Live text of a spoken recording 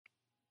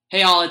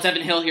Hey all, it's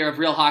Evan Hill here of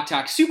Real Hawk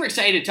Talk. Super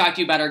excited to talk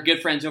to you about our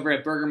good friends over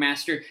at Burger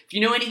Master. If you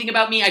know anything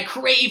about me, I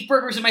crave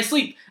burgers in my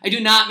sleep. I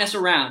do not mess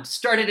around.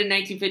 Started in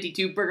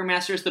 1952, Burger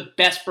Master is the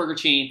best burger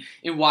chain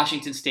in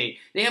Washington State.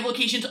 They have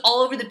locations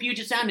all over the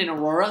Puget Sound in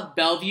Aurora,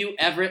 Bellevue,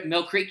 Everett,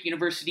 Mill Creek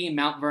University, and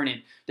Mount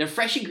Vernon. Their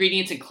fresh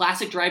ingredients and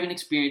classic driving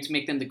experience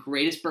make them the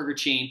greatest burger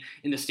chain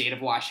in the state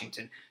of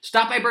Washington.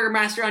 Stop by Burger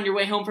Master on your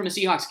way home from a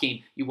Seahawks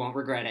game. You won't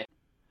regret it.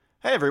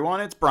 Hey everyone,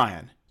 it's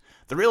Brian.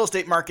 The real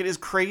estate market is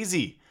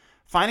crazy.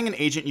 Finding an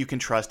agent you can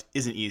trust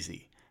isn't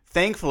easy.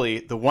 Thankfully,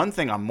 the one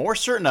thing I'm more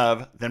certain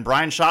of than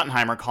Brian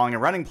Schottenheimer calling a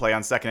running play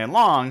on 2nd and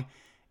long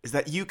is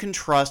that you can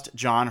trust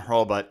John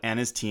Hurlbut and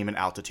his team at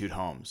Altitude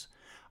Homes.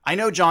 I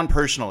know John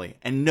personally,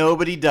 and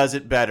nobody does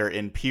it better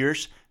in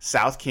Pierce,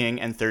 South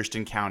King, and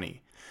Thurston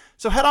County.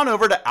 So head on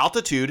over to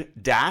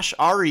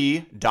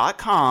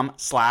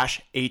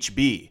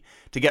altitude-re.com/HB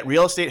to get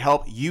real estate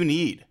help you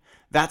need.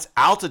 That's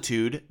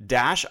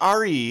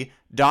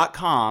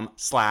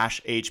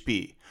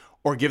altitude-re.com/HB.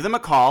 Or give them a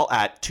call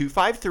at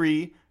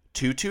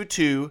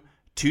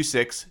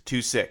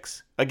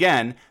 253-222-2626.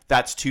 Again,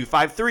 that's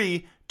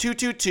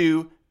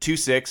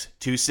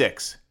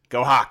 253-222-2626.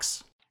 Go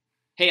Hawks!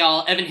 Hey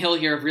all, Evan Hill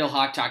here of Real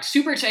Hawk Talk.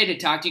 Super excited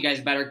to talk to you guys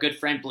about our good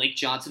friend Blake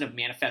Johnson of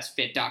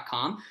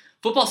ManifestFit.com.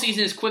 Football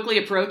season is quickly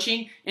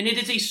approaching, and it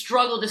is a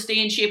struggle to stay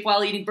in shape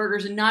while eating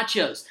burgers and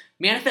nachos.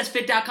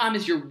 ManifestFit.com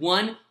is your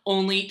one,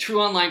 only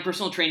true online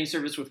personal training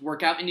service with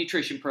workout and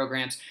nutrition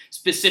programs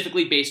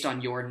specifically based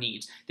on your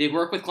needs. They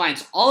work with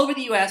clients all over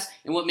the U.S.,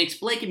 and what makes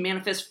Blake and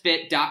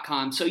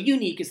ManifestFit.com so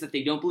unique is that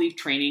they don't believe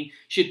training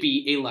should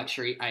be a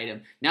luxury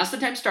item. Now's the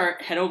time to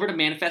start. Head over to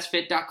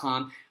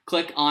ManifestFit.com.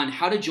 Click on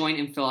how to join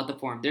and fill out the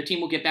form. Their team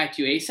will get back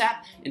to you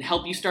ASAP and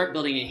help you start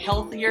building a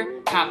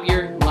healthier,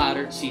 happier,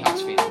 louder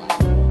Seahawks fan life.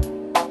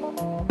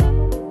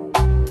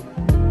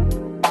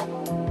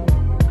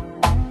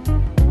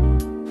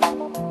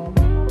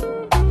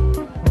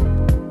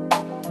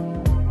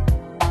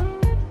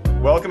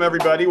 Welcome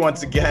everybody.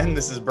 Once again,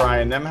 this is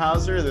Brian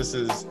Nemhauser. This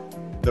is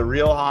the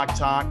Real Hawk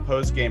Talk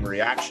post-game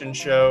reaction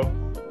show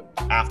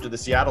after the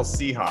Seattle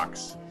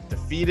Seahawks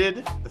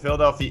defeated the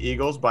Philadelphia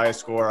Eagles by a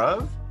score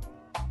of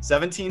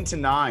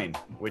 17-9,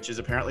 which is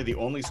apparently the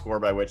only score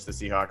by which the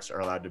Seahawks are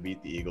allowed to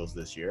beat the Eagles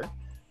this year.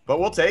 But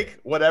we'll take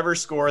whatever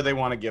score they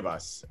want to give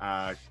us,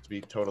 to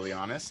be totally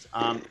honest.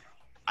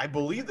 I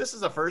believe this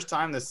is the first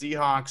time the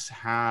Seahawks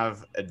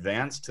have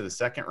advanced to the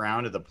second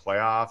round of the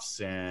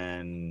playoffs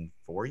in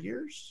 4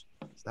 years.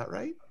 Is that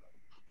right?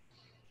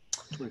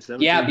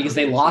 Yeah, because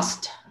they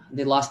lost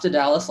to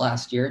Dallas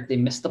last year. They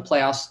missed the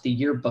playoffs the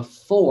year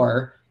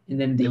before,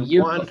 and then the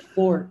year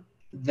before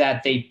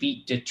that they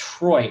beat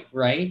Detroit,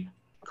 right?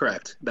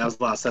 Correct. That was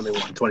the last time they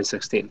won,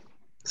 2016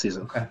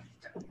 season. Okay.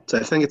 So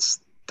I think it's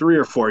 3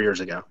 or 4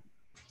 years ago.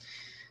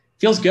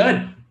 Feels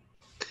good.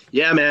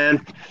 Yeah,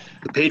 man.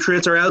 The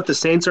Patriots are out, the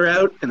Saints are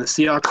out, and the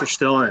Seahawks are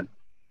still in.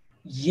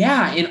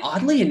 Yeah, and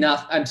oddly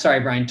enough, I'm sorry,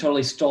 Brian,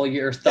 totally stole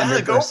your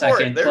thunder for a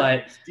second,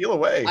 but steal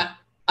away.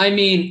 I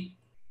mean,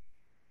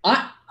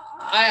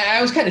 I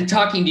was kind of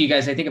talking to you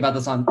guys, I think, about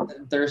this on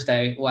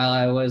Thursday while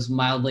I was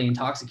mildly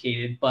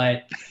intoxicated,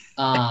 but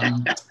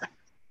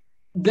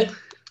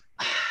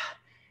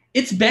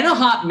it's been a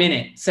hot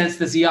minute since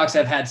the Seahawks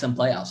have had some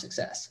playoff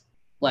success.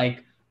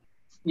 Like,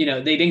 you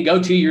know, they didn't go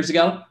 2 years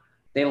ago.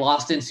 They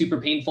lost in super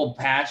painful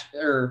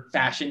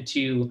fashion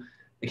to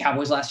the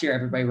Cowboys last year.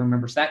 Everybody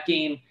remembers that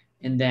game.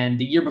 And then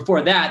the year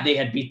before that, they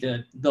had beat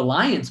the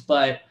Lions.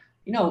 But,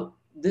 you know,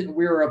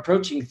 we were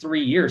approaching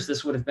 3 years.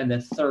 This would have been the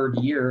third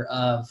year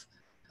of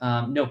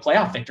no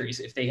playoff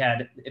victories if they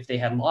had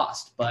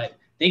lost. But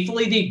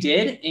thankfully they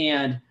did.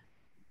 And,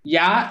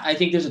 yeah, I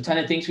think there's a ton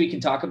of things we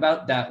can talk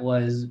about that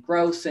was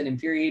gross and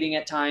infuriating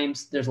at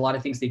times. There's a lot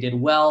of things they did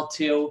well,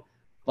 too.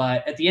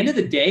 But at the end of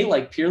the day,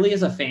 like, purely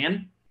as a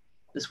fan,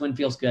 this win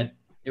feels good.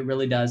 It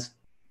really does.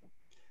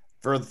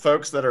 For the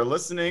folks that are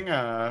listening,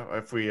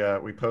 if we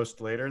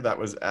post later, that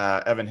was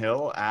Evan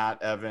Hill at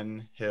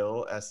Evan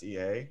Hill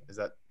SEA. Is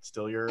that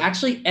still your?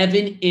 Actually,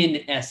 Evan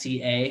in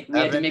SEA. We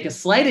had to make a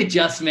slight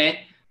adjustment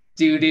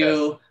due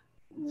to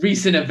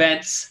recent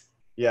events.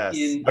 Yes.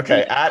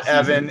 Okay. At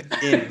Evan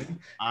in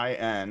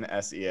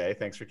INSEA.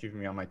 Thanks for keeping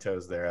me on my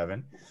toes there,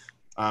 Evan.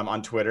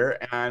 On Twitter,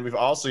 and you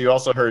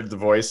also heard the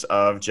voice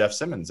of Jeff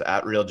Simmons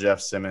at Real Jeff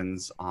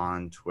Simmons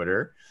on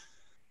Twitter.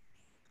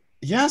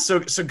 Yeah, so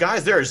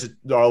guys, there's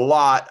a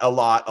lot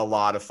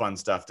of fun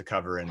stuff to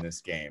cover in this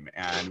game,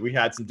 and we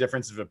had some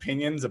differences of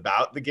opinions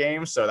about the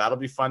game, so that'll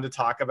be fun to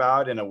talk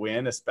about in a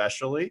win,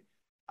 especially.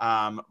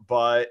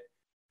 But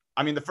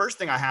I mean, the first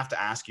thing I have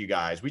to ask you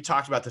guys, we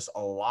talked about this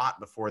a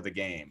lot before the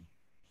game.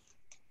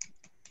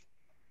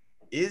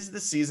 Is the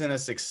season a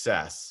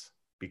success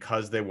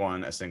because they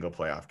won a single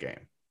playoff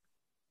game?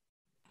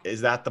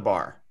 Is that the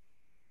bar?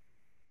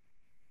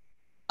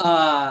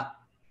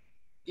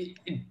 It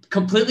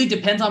completely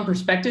depends on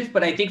perspective,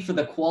 but I think for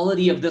the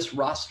quality of this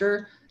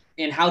roster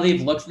and how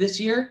they've looked this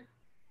year,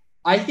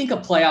 I think a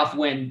playoff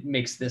win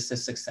makes this a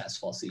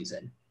successful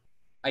season.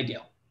 I do.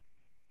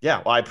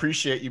 Yeah, well, I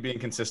appreciate you being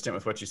consistent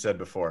with what you said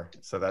before.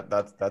 So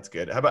that's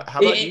good. How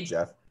about you,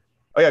 Jeff?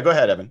 Oh yeah, go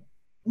ahead, Evan.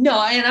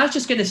 No, and I was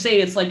just gonna say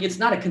it's like it's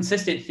not a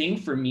consistent thing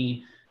for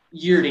me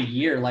year to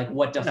year, like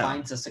what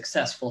defines a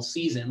successful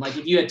season. Like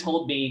if you had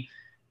told me,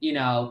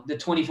 the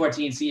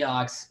 2014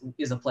 Seahawks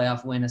is a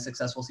playoff win, a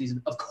successful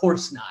season, of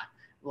course not.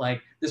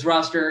 Like this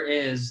roster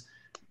is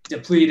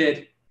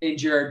depleted,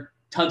 injured,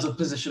 tons of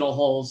positional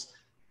holes,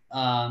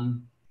 a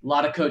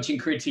lot of coaching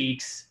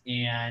critiques,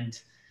 and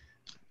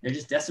they're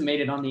just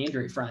decimated on the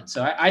injury front.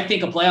 So I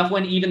think a playoff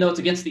win, even though it's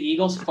against the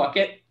Eagles, fuck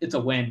it, it's a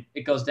win.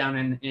 It goes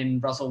down in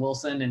Russell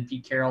Wilson and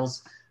Pete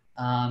Carroll's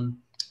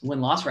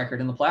win-loss record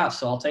in the playoffs.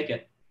 So I'll take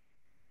it.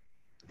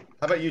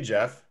 How about you,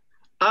 Jeff?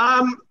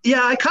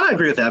 Yeah, I kind of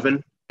agree with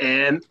Evan.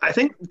 And I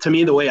think, to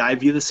me, the way I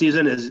view the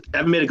season is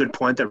Evan made a good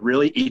point that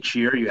really each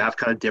year you have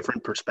kind of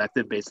different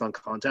perspective based on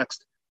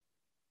context.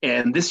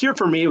 And this year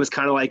for me, it was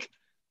kind of like,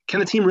 can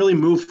the team really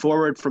move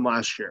forward from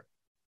last year?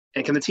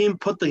 And can the team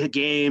put the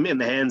game in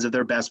the hands of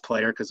their best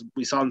player? Because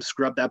we saw them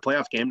screw up that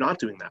playoff game not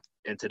doing that.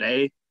 And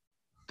today,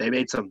 they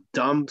made some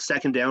dumb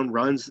second down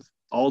runs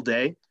all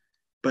day.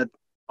 But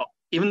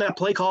even that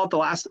play call at the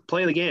last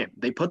play of the game,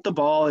 they put the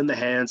ball in the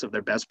hands of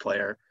their best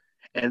player.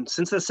 And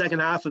since the second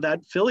half of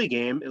that Philly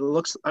game,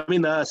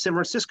 the San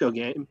Francisco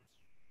game,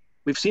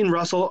 we've seen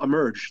Russell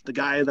emerge, the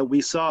guy that we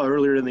saw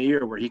earlier in the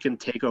year where he can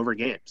take over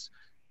games.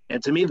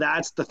 And to me,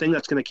 that's the thing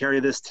that's going to carry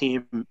this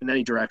team in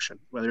any direction,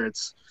 whether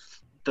it's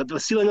the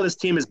ceiling of this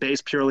team is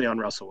based purely on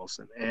Russell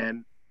Wilson,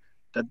 and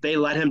that they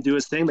let him do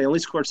his thing. They only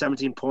scored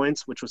 17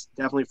 points, which was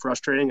definitely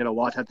frustrating, and a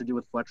lot had to do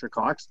with Fletcher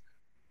Cox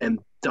and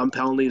dumb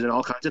penalties and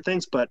all kinds of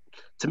things. But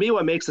to me,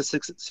 what makes the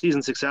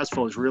season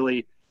successful is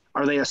really,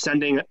 are they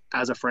ascending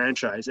as a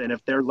franchise? And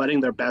if they're letting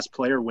their best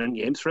player win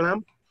games for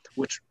them,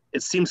 which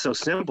it seems so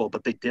simple,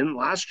 but they didn't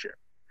last year,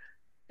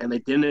 and they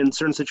didn't in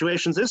certain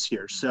situations this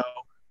year. So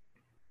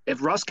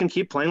if Russ can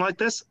keep playing like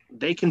this,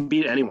 they can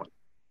beat anyone.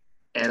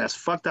 And as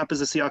fucked up as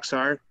the Seahawks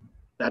are,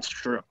 that's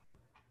true.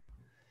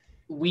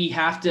 We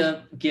have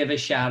to give a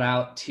shout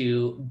out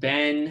to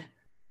Ben.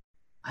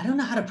 I don't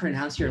know how to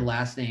pronounce your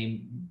last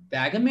name.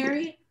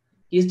 Bagamary?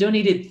 He's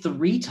donated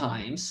 3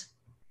 times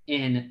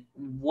in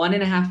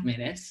 1.5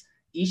 minutes.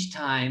 Each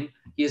time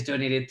he has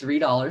donated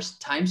 $3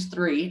 times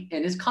 3.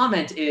 And his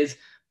comment is,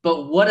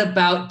 but what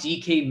about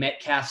DK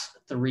Metcalf's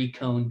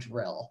 3-cone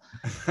drill?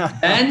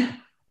 Ben,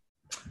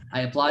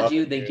 I applaud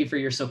you. Thank you for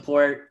your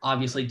support.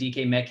 Obviously,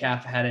 DK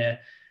Metcalf had a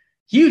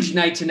huge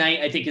night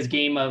tonight. I think his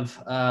game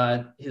of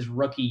his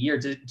rookie year.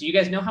 Do you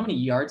guys know how many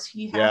yards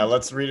he had? Yeah,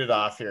 let's read it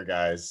off here,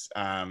 guys.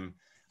 I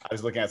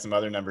was looking at some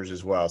other numbers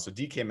as well. So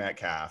DK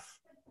Metcalf,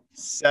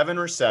 7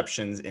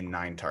 receptions in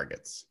 9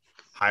 targets.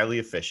 Highly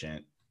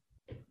efficient.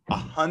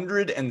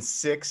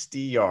 160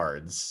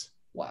 yards.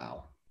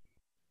 Wow.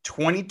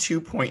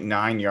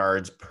 22.9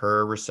 yards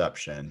per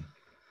reception.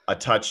 A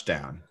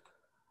touchdown.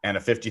 And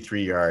a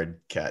 53-yard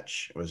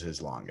catch was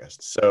his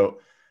longest. So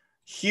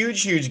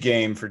huge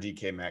game for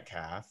DK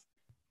Metcalf.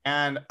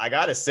 And I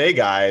got to say,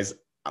 guys,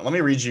 let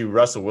me read you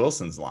Russell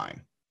Wilson's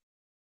line.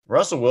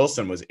 Russell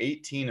Wilson was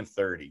 18 of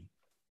 30,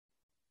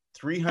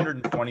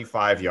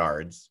 325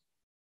 yards,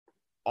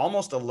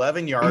 almost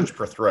 11 yards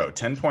per throw,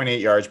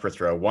 10.8 yards per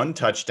throw, 1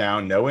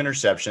 touchdown, no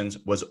interceptions,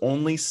 was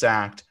only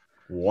sacked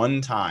 1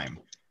 time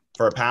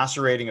for a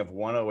passer rating of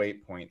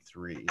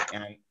 108.3.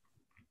 And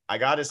I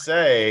got to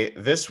say,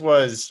 this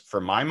was, for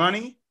my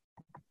money,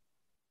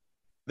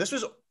 this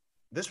was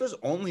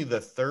only the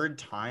 3rd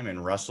time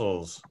in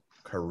Russell's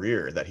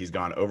career that he's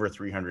gone over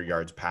 300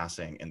 yards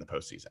passing in the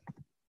postseason.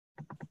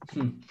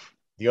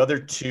 The other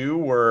 2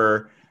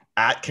 were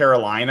at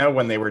Carolina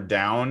when they were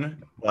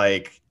down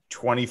like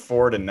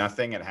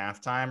 24-0 at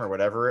halftime or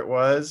whatever it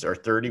was, or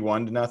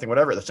 31-0,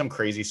 whatever. That's some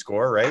crazy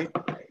score, right?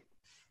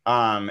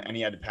 And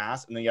he had to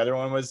pass. And the other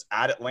one was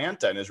at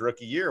Atlanta in his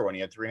rookie year when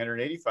he had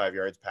 385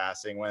 yards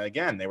passing, when,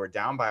 again, they were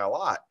down by a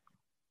lot.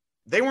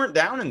 They weren't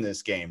down in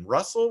this game.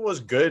 Russell was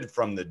good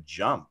from the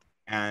jump.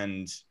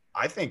 And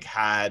I think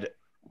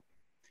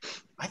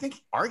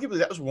arguably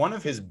that was one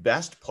of his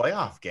best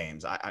playoff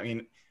games. I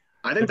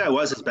think that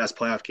was his best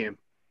playoff game.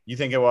 You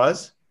think it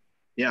was?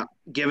 Yeah.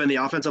 Given the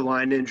offensive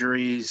line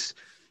injuries,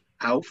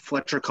 how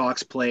Fletcher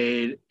Cox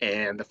played,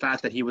 and the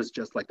fact that he was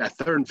just like that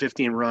 3rd and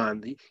 15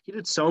 run. He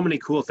did so many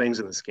cool things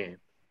in this game.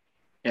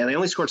 And they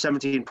only scored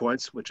 17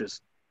 points, which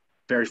is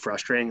very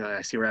frustrating.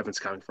 I see where Evan's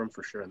coming from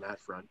for sure on that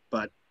front.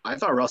 But I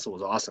thought Russell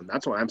was awesome.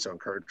 That's why I'm so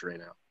encouraged right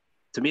now.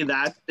 To me,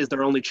 that is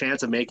their only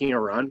chance of making a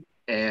run.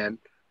 And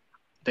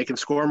they can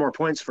score more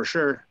points for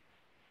sure.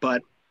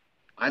 But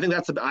I think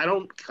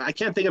I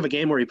can't think of a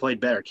game where he played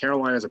better.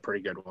 Carolina's a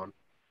pretty good one.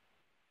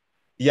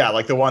 Yeah,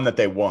 like the one that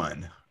they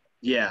won.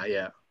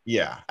 Yeah.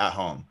 Yeah, at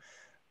home.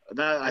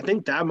 I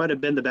think that might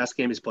have been the best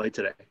game he's played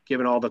today,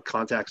 given all the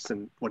context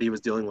and what he was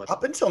dealing with.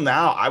 Up until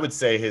now, I would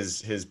say his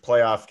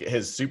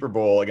Super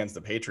Bowl against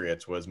the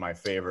Patriots was my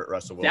favorite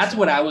Russell Wilson. That's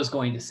what I was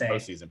going to say.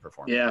 Postseason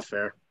performance. Yeah,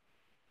 fair.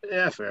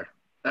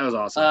 That was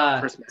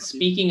awesome.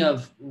 Speaking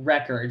of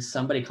records,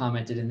 somebody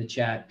commented in the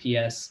chat,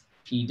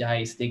 PSP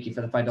Dice, thank you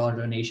for the $5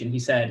 donation. He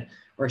said,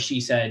 where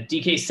she said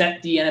DK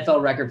set the NFL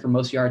record for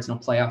most yards in a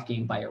playoff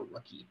game by a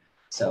rookie.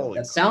 So Holy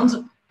that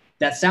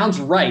sounds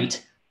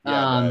right.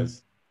 Yeah, it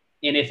does.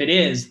 And if it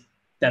is,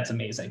 that's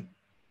amazing.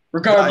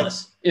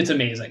 Regardless, it's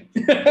amazing.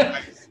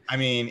 I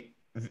mean,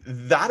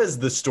 that is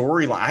the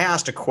storyline. I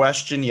asked a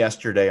question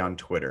yesterday on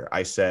Twitter.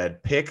 I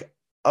said, pick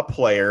a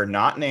player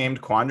not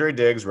named Quandre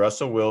Diggs,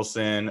 Russell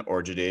Wilson,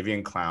 or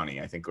Jadeveon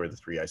Clowney. I think were the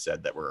three I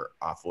said that were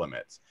off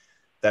limits.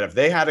 That if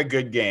they had a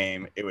good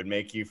game, it would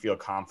make you feel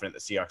confident the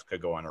Seahawks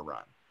could go on a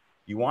run.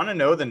 You want to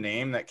know the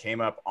name that came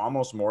up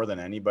almost more than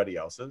anybody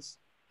else's?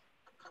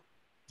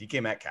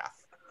 DK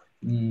Metcalf.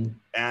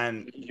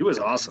 And he was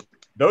awesome.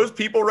 Those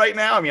people right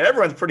now, I mean,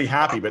 everyone's pretty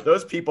happy, but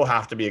those people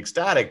have to be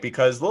ecstatic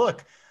because,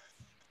 look,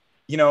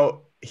 you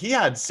know, he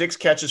had 6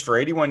 catches for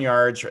 81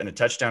 yards and a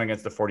touchdown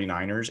against the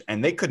 49ers,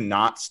 and they could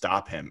not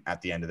stop him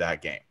at the end of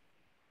that game.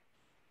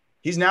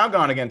 He's now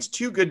gone against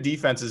 2 good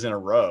defenses in a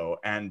row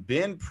and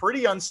been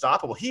pretty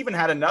unstoppable. He even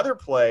had another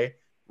play.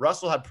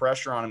 Russell had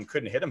pressure on him,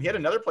 couldn't hit him. He had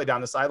another play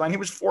down the sideline. He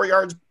was 4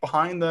 yards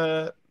behind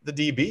the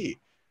DB.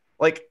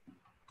 Like,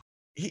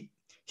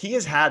 he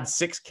has had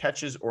 6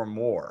 catches or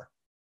more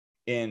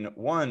in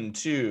 1,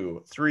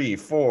 2, 3,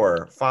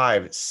 4,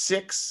 5,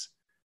 6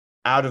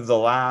 out of the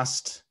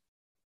last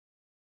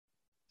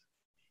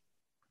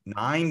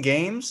 9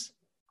 games.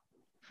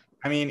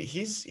 I mean,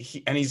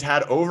 he's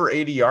had over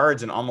 80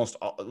 yards and almost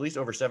at least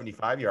over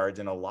 75 yards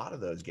in a lot of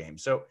those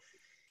games. So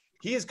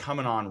he is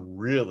coming on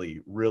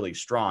really, really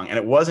strong. And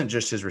it wasn't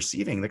just his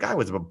receiving. The guy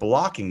was a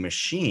blocking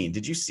machine.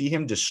 Did you see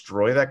him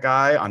destroy that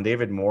guy on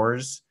David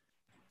Moore's?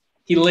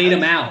 He laid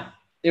him out.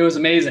 It was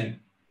amazing.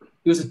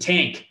 He was a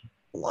tank.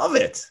 Love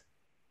it.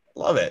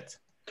 Love it.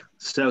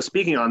 So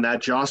speaking on that,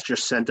 Josh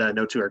just sent a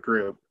note to our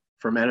group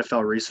from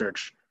NFL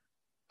Research.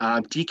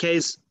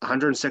 DK's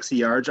 160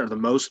 yards are the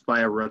most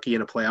by a rookie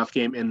in a playoff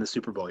game in the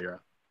Super Bowl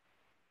era.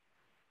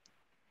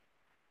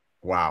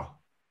 Wow.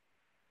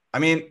 I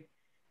mean,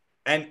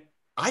 and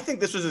I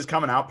think this was his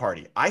coming out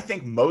party. I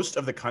think most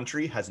of the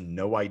country has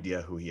no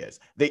idea who he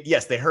is.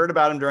 They heard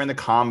about him during the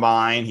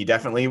combine. He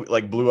definitely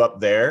blew up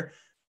there.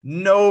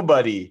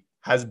 Nobody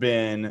has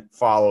been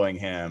following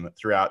him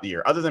throughout the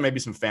year, other than maybe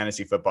some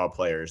fantasy football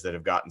players that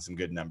have gotten some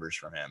good numbers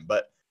from him.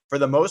 But for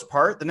the most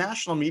part, the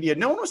national media,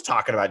 no one was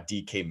talking about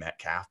DK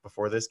Metcalf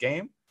before this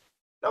game.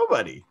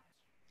 Nobody.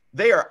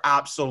 They are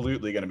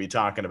absolutely going to be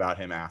talking about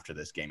him after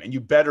this game. And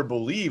you better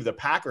believe the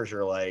Packers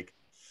are like,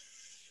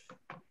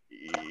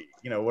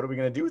 you know, what are we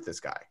going to do with this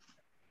guy?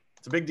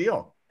 It's a big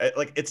deal.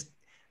 It's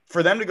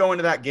for them to go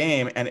into that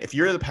game. And if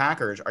you're the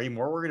Packers, are you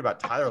more worried about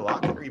Tyler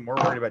Lockett or are you more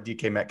worried about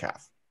DK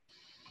Metcalf?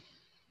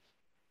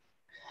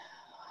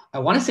 I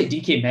want to say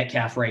DK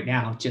Metcalf right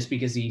now, just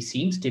because he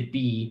seems to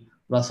be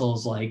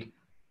Russell's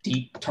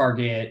deep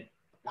target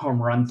home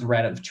run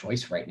threat of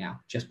choice right now,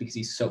 just because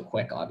he's so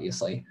quick,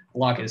 obviously.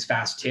 Lockett is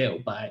fast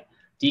too, but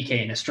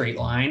DK in a straight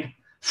line,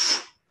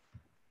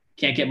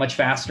 can't get much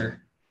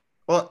faster.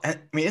 Well, I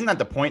mean, isn't that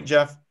the point,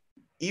 Jeff?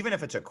 Even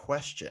if it's a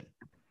question,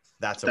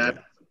 that's a win.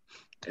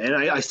 And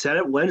I said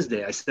it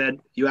Wednesday. I said,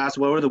 you asked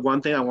what were the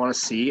one thing I want to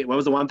see? What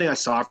was the one thing I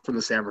saw from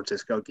the San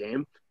Francisco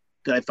game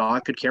that I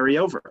thought could carry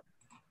over?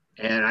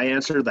 And I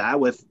answered that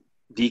with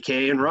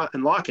DK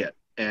and Lockett.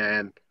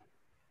 And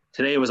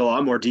today it was a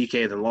lot more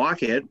DK than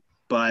Lockett,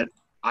 but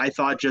I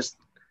thought just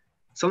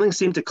something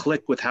seemed to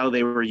click with how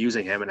they were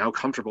using him and how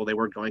comfortable they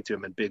were going to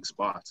him in big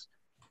spots.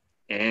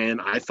 And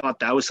I thought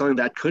that was something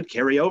that could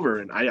carry over.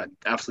 And I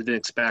absolutely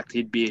didn't expect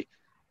he'd be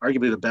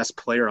arguably the best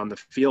player on the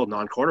field,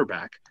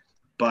 non-quarterback.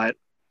 But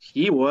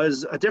he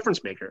was a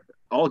difference maker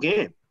all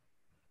game.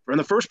 From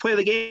the first play of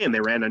the game,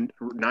 they ran a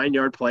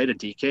 9-yard play to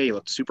DK. He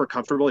looked super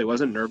comfortable. He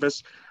wasn't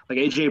nervous.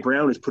 A.J.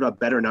 Brown has put up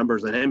better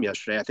numbers than him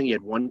yesterday. I think he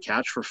had 1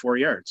 catch for 4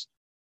 yards.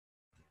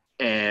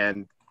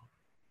 And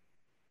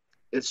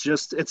it's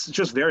just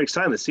very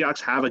exciting. The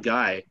Seahawks have a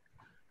guy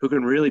who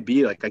can really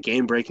be a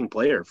game-breaking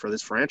player for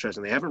this franchise,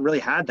 and they haven't really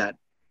had that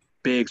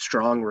big,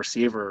 strong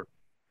receiver,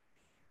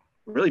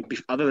 really,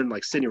 other than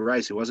Sidney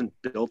Rice, who wasn't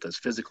built as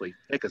physically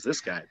thick as this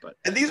guy.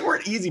 And these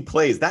weren't easy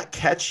plays. That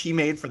catch he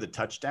made for the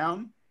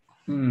touchdown,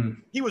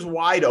 he was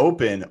wide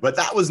open, but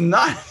that was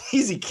not an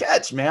easy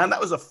catch, man.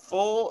 That was a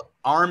full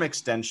arm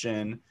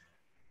extension,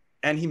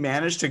 and he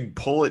managed to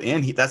pull it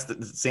in. That's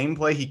the same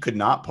play he could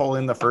not pull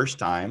in the first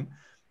time.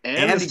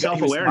 And he was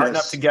smart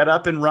enough to get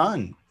up and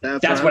run.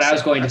 That's what I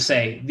was going to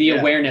say. The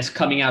awareness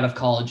coming out of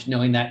college,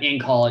 knowing that in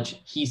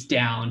college he's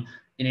down,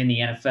 and in the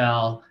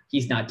NFL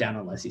he's not down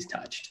unless he's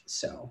touched.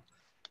 So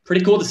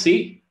pretty cool to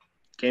see.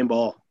 Game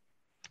ball.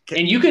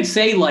 And you could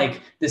say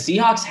the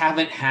Seahawks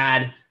haven't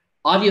had.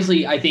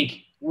 Obviously, I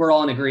think we're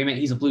all in agreement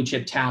he's a blue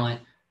chip talent,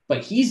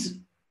 but he's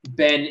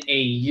been a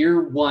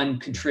year one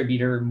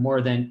contributor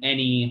more than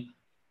any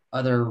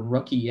other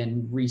rookie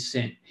in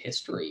recent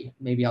history,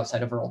 maybe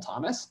outside of Earl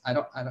Thomas. I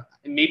don't,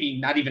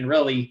 maybe not even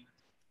really.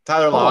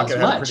 Tyler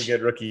Lockett had a pretty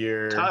good rookie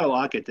year. Tyler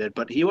Lockett did,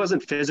 but he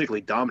wasn't physically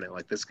dominant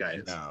like this guy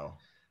is.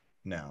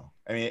 No.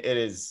 I mean, it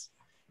is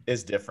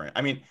different.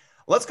 I mean,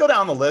 Let's go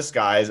down the list,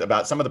 guys,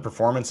 about some of the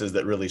performances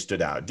that really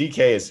stood out. DK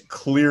is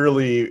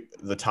clearly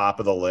the top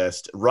of the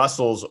list.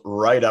 Russell's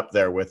right up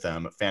there with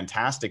him.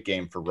 Fantastic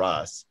game for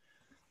Russ.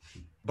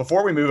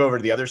 Before we move over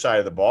to the other side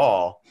of the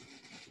ball,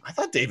 I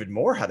thought David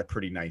Moore had a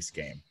pretty nice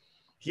game.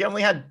 He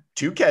only had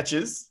 2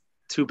 catches.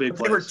 2 big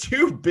plays. They were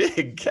 2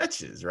 big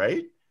catches,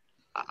 right?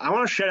 I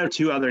want to shout out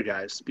 2 other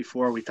guys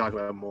before we talk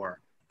about Moore.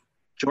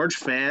 George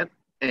Fant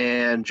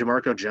and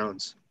Jamarco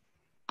Jones.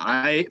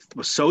 I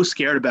was so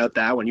scared about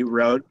that when you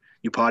wrote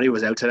Upati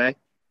was out today.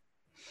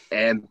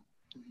 And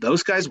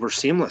those guys were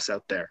seamless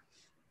out there.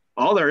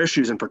 All their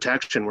issues in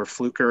protection were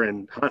Fluker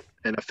and Hunt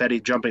and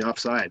Ifedi jumping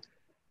offside.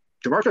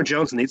 Jamarco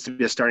Jones needs to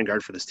be a starting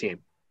guard for this team.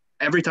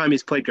 Every time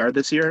he's played guard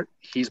this year,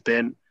 he's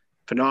been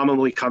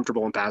phenomenally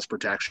comfortable in pass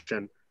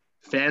protection.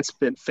 Fan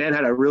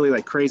had a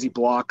really crazy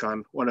block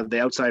on one of the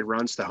outside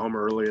runs to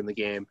Homer earlier in the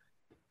game.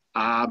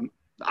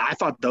 I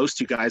thought those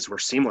 2 guys were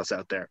seamless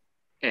out there.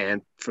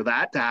 And for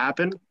that to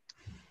happen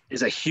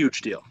is a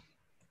huge deal.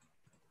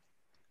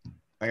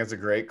 I think it's a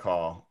great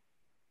call.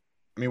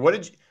 I mean, what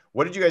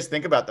did you guys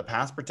think about the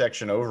pass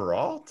protection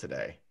overall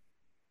today?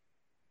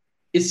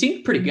 It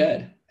seemed pretty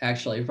good,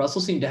 actually.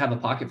 Russell seemed to have a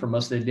pocket for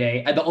most of the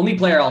day. The only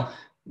player I'll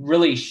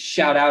really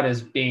shout out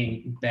as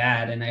being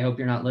bad, and I hope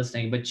you're not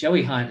listening, but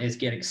Joey Hunt is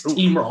getting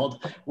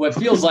steamrolled what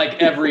feels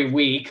like every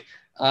week.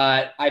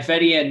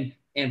 Ifedi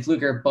and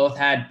Fluker both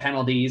had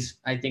penalties.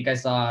 I think I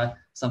saw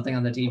something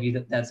on the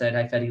TV that said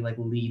Ifedi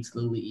leads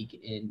the league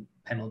in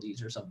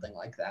penalties or something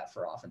like that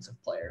for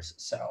offensive players.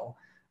 So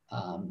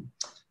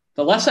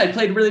the left side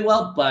played really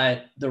well,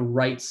 but the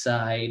right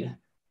side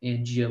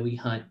and Joey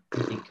Hunt,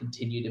 I think,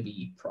 continue to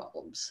be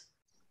problems.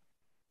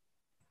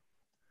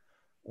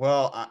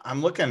 Well,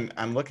 I'm looking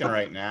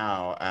right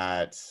now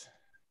at.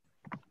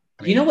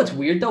 You know what's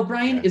weird though,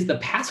 Brian, is the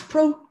pass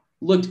pro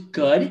looked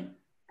good,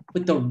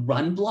 but the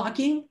run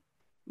blocking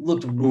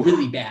looked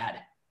really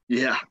bad.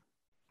 Yeah,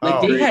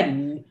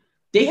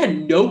 they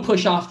had no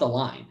push off the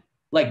line,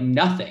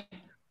 nothing.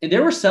 And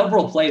there were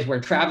several plays where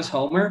Travis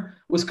Homer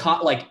was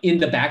caught in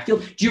the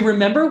backfield. Do you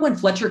remember when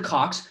Fletcher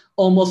Cox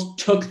almost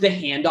took the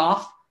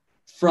handoff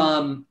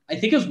from, I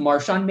think it was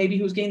Marshawn maybe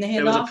who was getting the handoff?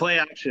 It was a play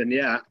action,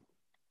 yeah.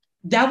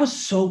 That was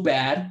so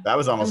bad. That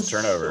was almost a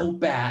turnover. So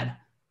bad.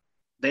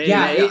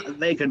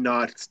 They could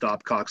not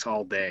stop Cox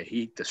all day.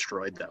 He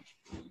destroyed them.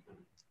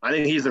 I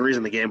think he's the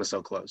reason the game was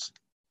so close.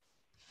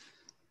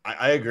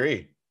 I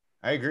agree.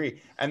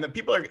 And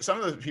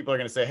some of the people are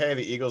going to say, hey,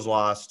 the Eagles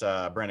lost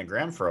Brandon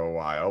Graham for a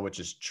while, which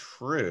is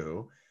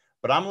true.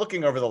 But I'm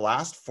looking over the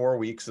last 4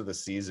 weeks of the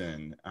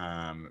season,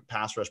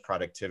 pass rush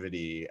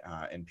productivity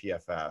in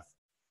PFF.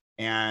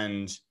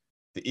 And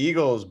the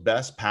Eagles'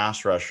 best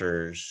pass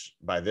rushers,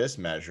 by this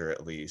measure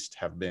at least,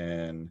 have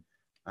been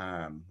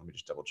let me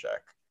just double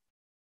check.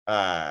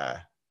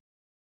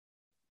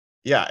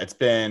 It's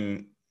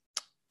been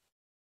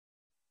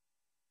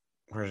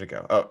 – where did it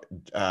go?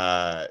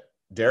 Oh,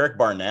 Derek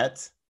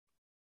Barnett,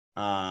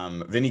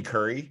 Vinny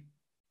Curry,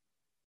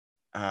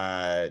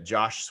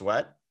 Josh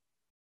Sweat.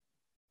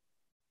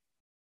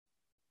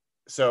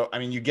 So, I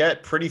mean, you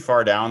get pretty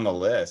far down the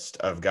list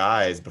of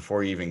guys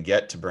before you even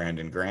get to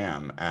Brandon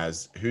Graham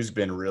as who's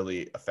been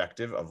really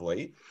effective of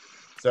late.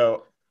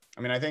 So,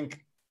 I mean, I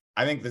think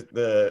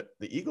the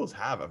Eagles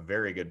have a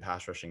very good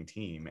pass rushing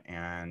team,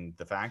 and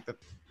the fact that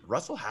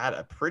Russell had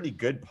a pretty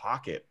good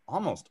pocket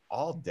almost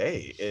all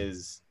day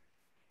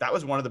that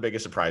was one of the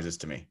biggest surprises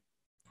to me,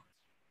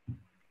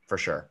 for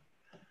sure.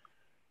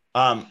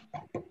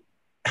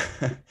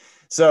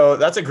 So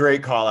that's a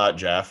great call out,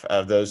 Jeff,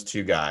 of those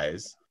 2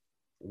 guys.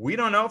 We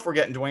don't know if we're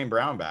getting Dwayne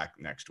Brown back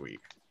next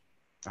week.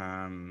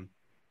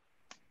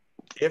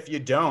 If you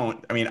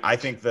don't, I mean, I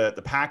think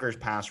the Packers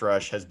pass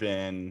rush has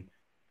been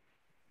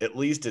at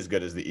least as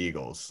good as the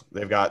Eagles.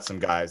 They've got some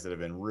guys that have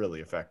been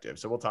really effective.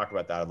 So we'll talk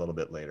about that a little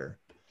bit later.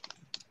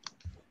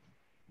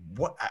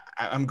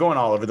 I'm going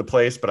all over the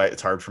place, but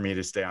it's hard for me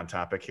to stay on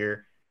topic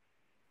here.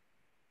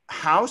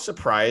 How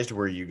surprised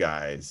were you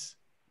guys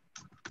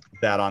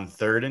that on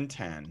 3rd and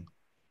 10,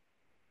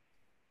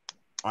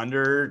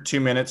 under 2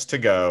 minutes to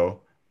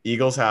go,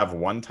 Eagles have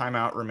 1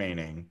 timeout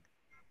remaining,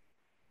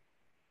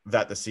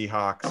 that the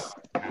Seahawks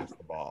pass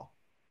the ball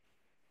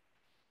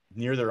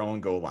near their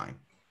own goal line?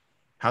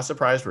 How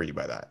surprised were you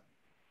by that?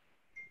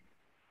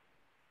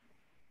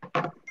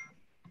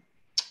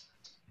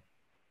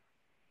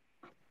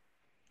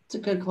 It's a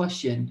good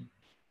question.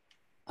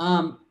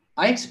 I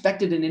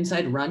expected an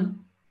inside run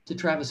to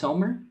Travis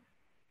Homer,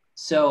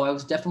 so I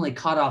was definitely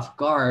caught off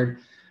guard.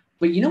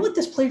 But you know what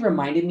this play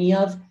reminded me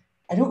of?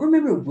 I don't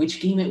remember which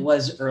game it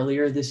was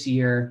earlier this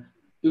year.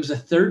 It was a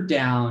 3rd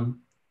down.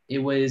 It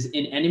was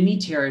in enemy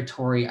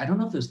territory. I don't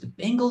know if it was the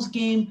Bengals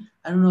game.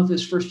 I don't know if it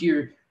was first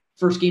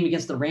game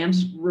against the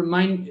Rams.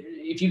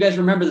 If you guys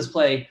remember this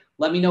play,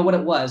 let me know what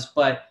it was.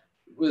 But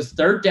it was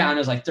 3rd down.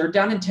 It was 3rd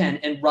down and 10.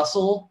 And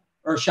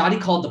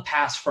Shadi called the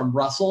pass from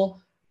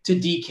Russell to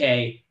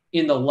DK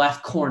in the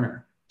left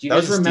corner. Do you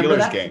guys remember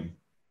that? Game.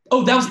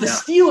 Oh, that was the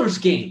Steelers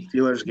game.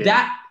 Steelers game.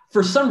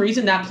 For some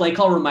reason, that play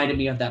call reminded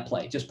me of that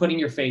play. Just putting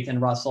your faith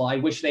in Russell. I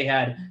wish they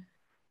had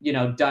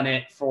done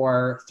it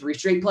for 3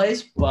 straight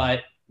plays,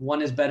 but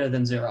 1 is better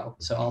than 0.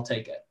 So I'll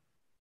take it.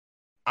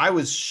 I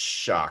was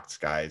shocked,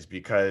 guys,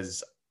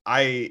 because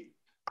I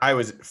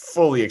was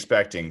fully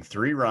expecting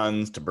 3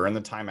 runs to burn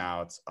the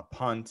timeouts, a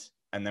punt,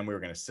 and then we were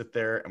going to sit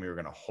there and we were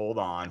going to hold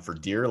on for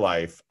dear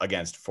life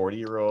against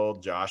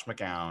 40-year-old Josh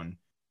McCown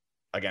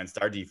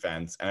against our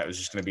defense. And it was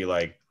just going to be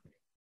like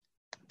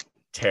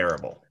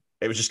terrible.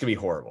 It was just going to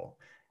be horrible.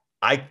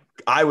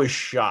 I was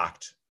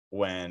shocked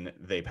when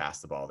they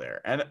passed the ball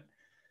there. And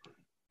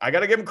I got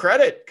to give them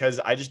credit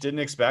because I just didn't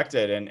expect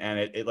it. And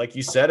it like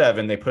you said,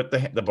 Evan, they put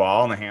the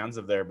ball in the hands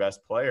of their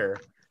best player.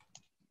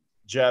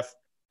 Jeff,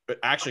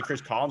 actually,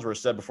 Chris Collinsworth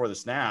said before the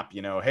snap,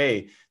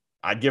 hey,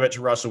 I'd give it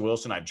to Russell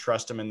Wilson. I'd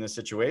trust him in this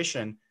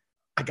situation.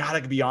 I got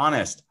to be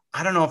honest.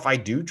 I don't know if I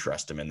do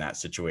trust him in that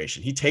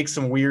situation. He takes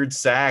some weird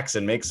sacks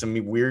and makes some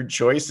weird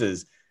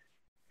choices.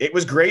 It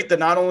was great that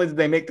not only did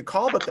they make the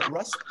call, but that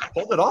Russ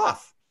pulled it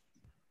off.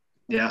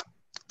 Yeah.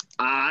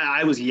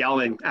 I was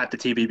yelling at the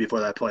TV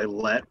before that play,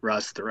 let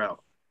Russ throw.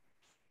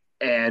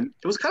 And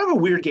it was kind of a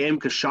weird game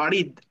because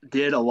Shoddy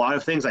did a lot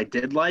of things I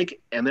did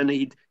like, and then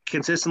he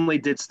consistently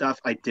did stuff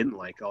I didn't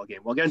like all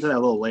game. We'll get into that a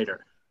little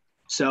later.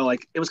 So, it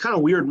was kind of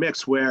a weird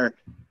mix where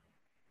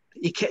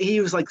he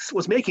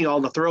was making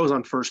all the throws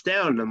on first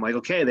down, and I'm like,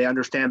 okay, they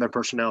understand their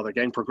personnel. They're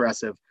getting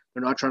progressive.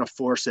 They're not trying to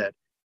force it.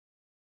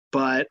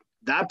 But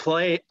that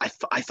play, I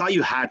thought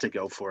you had to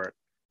go for it.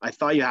 I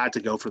thought you had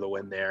to go for the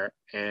win there,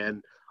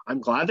 and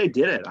I'm glad they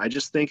did it. I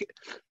just think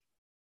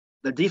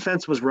the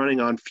defense was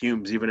running on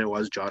fumes, even it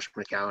was Josh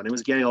McCown. It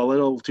was getting a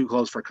little too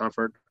close for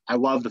comfort. I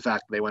love the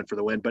fact that they went for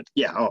the win, but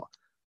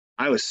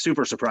I was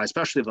super surprised,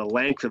 especially the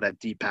length of that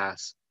deep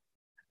pass.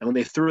 And when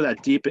they threw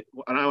that deep,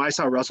 and I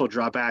saw Russell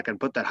drop back and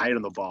put that height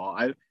on the ball,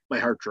 my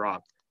heart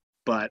dropped.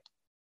 But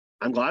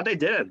I'm glad they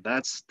did it.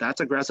 That's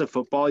aggressive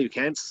football. You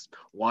can't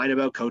whine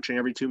about coaching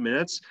every 2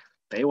 minutes.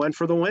 They went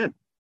for the win.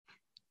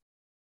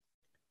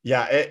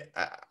 Yeah,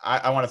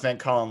 I want to thank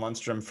Colin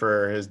Lundstrom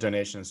for his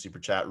donation and super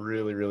chat.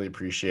 Really, really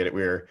appreciate it.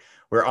 We're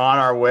on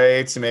our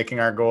way to making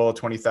our goal of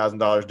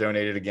 $20,000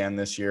 donated again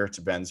this year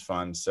to Ben's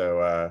fund.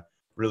 So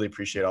really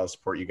appreciate all the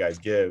support you guys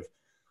give.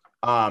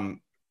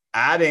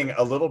 Adding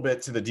a little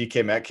bit to the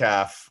DK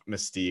Metcalf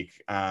mystique.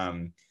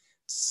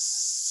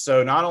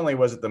 So not only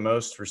was it the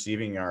most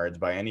receiving yards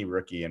by any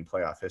rookie in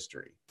playoff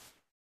history,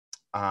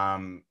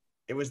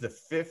 it was the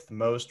 5th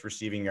most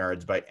receiving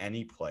yards by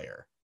any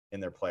player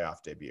in their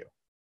playoff debut.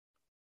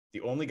 The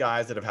only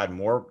guys that have had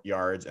more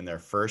yards in their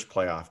first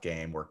playoff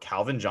game were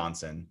Calvin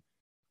Johnson,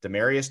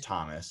 Demaryius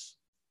Thomas,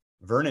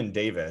 Vernon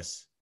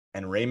Davis,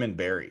 and Raymond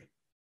Berry.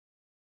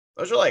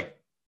 Those are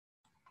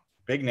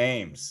big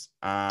names.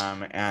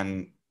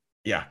 And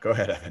yeah, go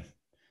ahead, Evan.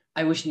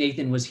 I wish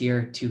Nathan was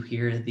here to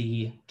hear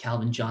the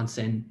Calvin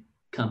Johnson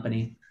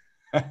company.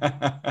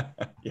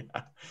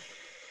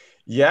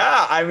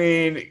 Yeah. I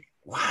mean,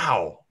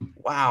 wow.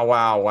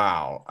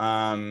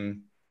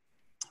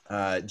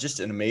 Just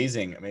an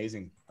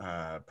amazing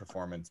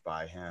performance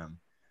by him.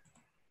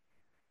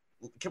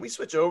 Can we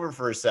switch over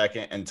for a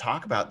second and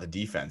talk about the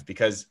defense?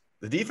 Because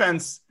the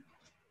defense,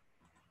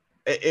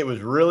 it was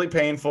really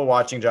painful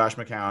watching Josh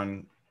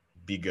McCown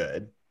be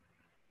good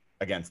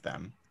against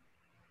them.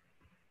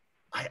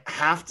 I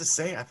have to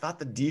say, I thought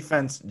the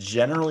defense,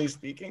 generally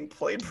speaking,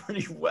 played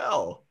pretty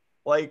well.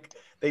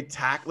 They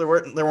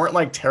tackled, there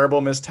weren't terrible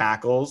missed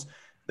tackles.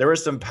 There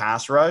was some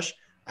pass rush.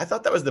 I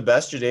thought that was the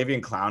best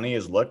Jadeveon Clowney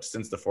has looked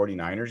since the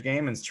 49ers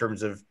game in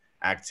terms of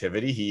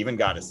activity. He even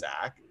got a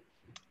sack.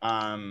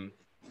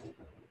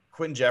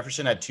 Quentin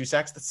Jefferson had 2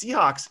 sacks. The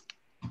Seahawks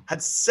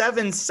had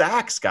 7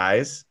 sacks,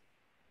 guys.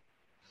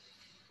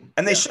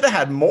 And they should have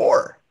had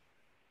more.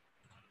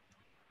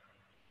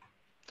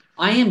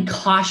 I am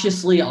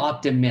cautiously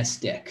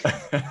optimistic.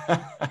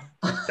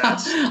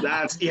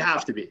 That's you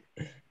have to be.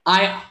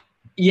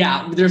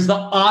 There's the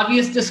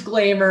obvious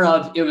disclaimer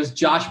of it was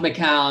Josh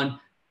McCown.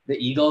 The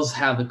Eagles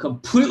have a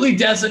completely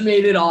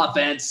decimated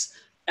offense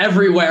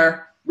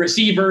everywhere.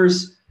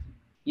 Receivers,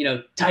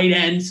 tight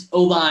ends,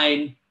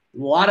 O-line, a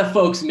lot of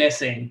folks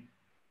missing.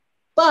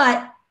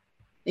 But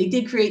they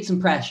did create some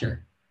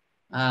pressure.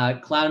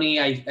 Clowney,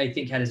 I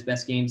think, had his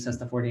best game since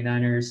the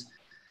 49ers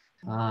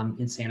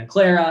in Santa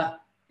Clara.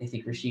 I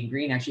think Rasheed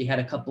Green actually had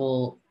a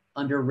couple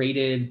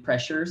underrated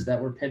pressures that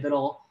were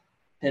pivotal.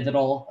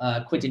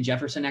 Quentin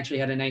Jefferson actually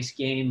had a nice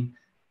game.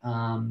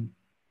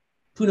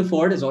 Poona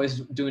Ford is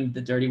always doing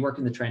the dirty work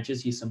in the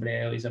trenches. He's somebody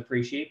I always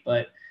appreciate.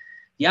 But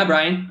yeah,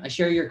 Brian, I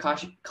share your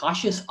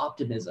cautious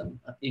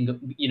optimism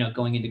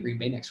going into Green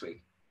Bay next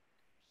week.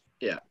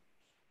 Yeah,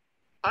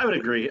 I would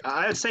agree.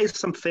 I'd say there's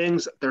some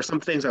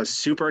things I was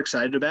super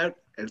excited about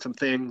and some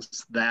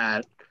things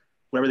that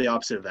whatever the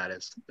opposite of that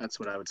is. That's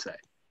what I would say.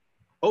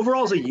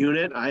 Overall, as a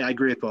unit, I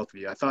agree with both of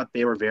you. I thought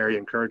they were very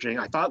encouraging.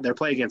 I thought their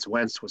play against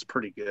Wentz was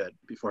pretty good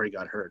before he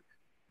got hurt.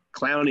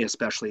 Clowney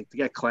especially, to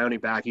get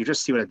Clowney back, you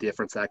just see what a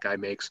difference that guy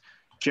makes.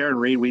 Jaron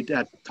Reed, we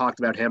had talked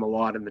about him a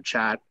lot in the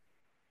chat.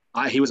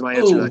 He was my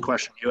answer to that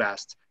question you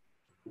asked.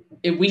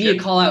 We need to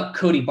call out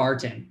Cody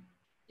Barton.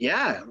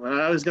 Yeah,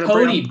 I was going to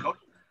bring up Cody.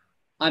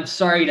 I'm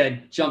sorry to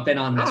jump in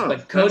on this, Oh,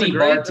 but Cody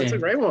that's a Barton.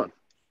 great one.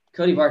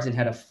 Cody Barton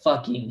had a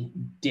fucking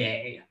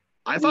day.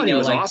 I thought he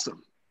was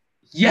awesome.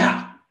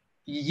 Yeah.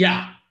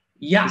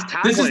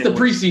 This is the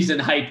preseason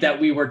hype that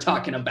we were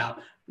talking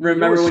about.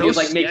 Remember when he was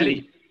like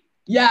making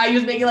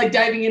like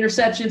diving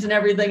interceptions and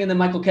everything, and then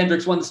Michael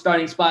Kendricks won the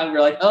starting spot. And we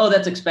were like, oh,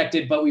 that's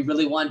expected, but we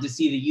really wanted to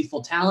see the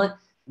youthful talent.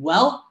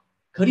 Well,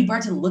 Cody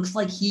Barton looks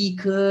like he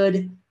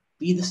could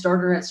be the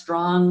starter at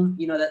strong,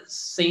 that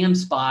Sam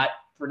spot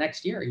for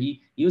next year.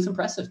 He was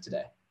impressive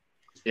today.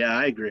 Yeah,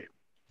 I agree.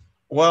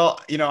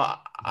 Well,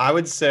 I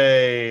would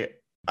say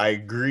I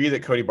agree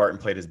that Cody Barton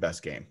played his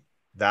best game.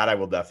 That I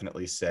will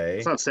definitely say.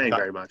 It's not saying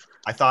very much.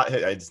 I thought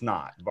it's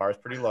not. The bar is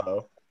pretty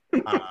low.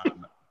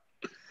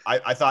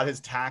 I thought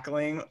his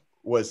tackling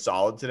was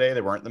solid today.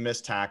 There weren't the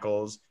missed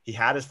tackles. He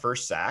had his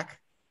first sack.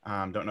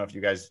 Don't know if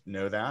you guys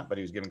know that, but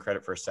he was given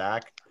credit for a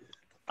sack.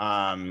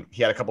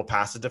 He had a couple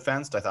passes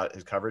defensed. I thought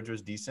his coverage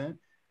was decent.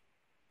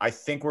 I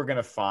think we're going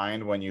to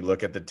find when you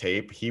look at the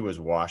tape, he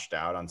was washed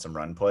out on some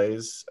run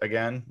plays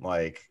again.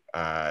 Like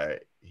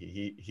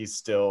he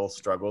still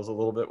struggles a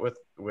little bit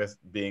with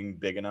being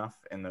big enough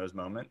in those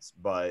moments,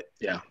 but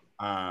yeah.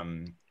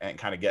 And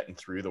kind of getting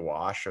through the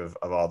wash of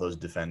all those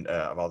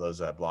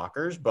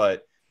blockers,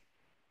 but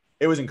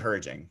it was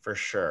encouraging for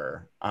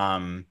sure.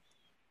 I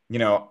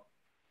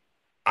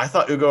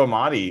thought Ugo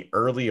Amadi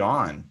early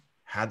on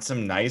had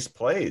some nice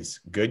plays,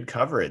 good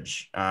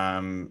coverage.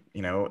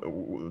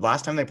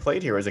 Last time they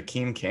played here was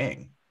Akeem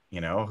King,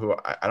 who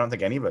I don't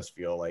think any of us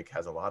feel like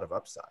has a lot of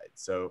upside.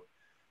 So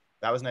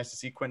that was nice to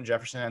see. Quentin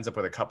Jefferson ends up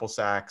with a couple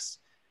sacks.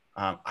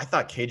 I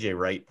thought KJ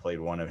Wright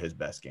played one of his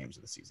best games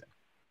of the season.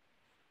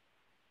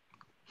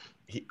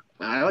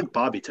 I like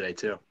Bobby today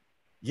too.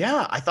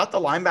 Yeah, I thought the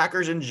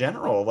linebackers in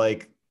general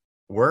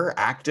were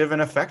active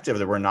and effective.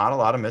 There were not a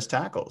lot of missed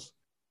tackles.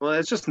 Well,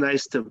 it's just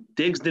nice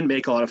Diggs didn't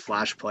make a lot of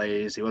flash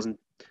plays. He wasn't,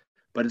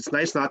 but it's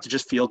nice not to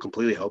just feel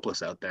completely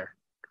hopeless out there.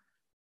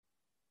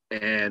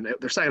 And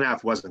their second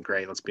half wasn't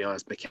great. Let's be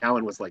honest.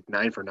 McCowan was like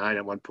 9 for 9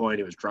 at one point.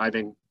 He was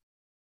driving,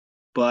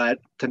 but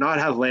to not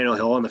have Lano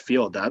Hill on the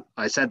field, that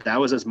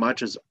was as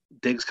much as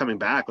Diggs coming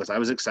back I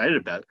was excited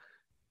about.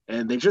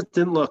 And they just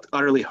didn't look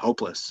utterly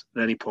hopeless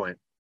at any point.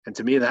 And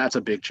to me, that's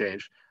a big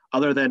change,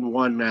 other than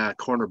one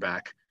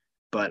cornerback.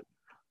 But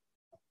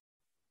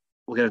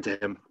we'll get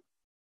into him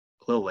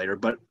a little later.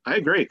 But I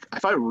agree. I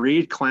thought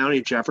Reed,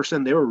 Clowney,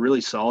 Jefferson, they were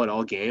really solid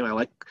all game. I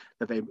like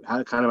that they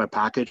had kind of a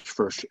package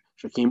for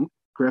Shaquem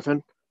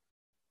Griffin.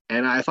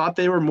 And I thought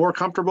they were more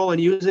comfortable in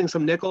using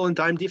some nickel and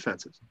dime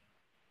defenses.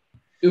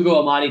 Ugo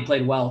Amadi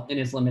played well in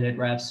his limited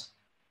reps.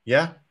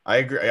 Yeah, I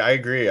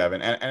agree,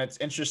 Evan. And it's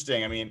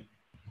interesting. I mean,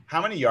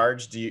 how many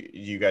yards do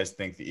you guys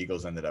think the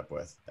Eagles ended up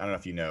with? I don't know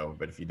if you know,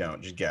 but if you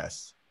don't, just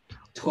guess.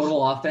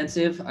 Total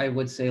offensive, I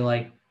would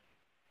say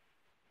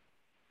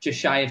just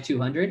shy of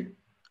 200.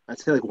 I'd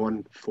say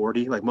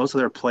 140. Most of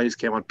their plays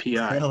came on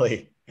PI.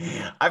 Really?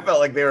 I felt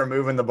like they were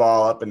moving the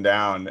ball up and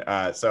down.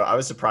 So I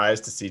was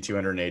surprised to see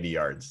 280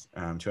 yards,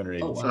 280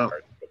 yards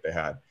that they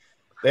had.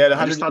 They had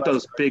 100. I just thought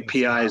those big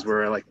PIs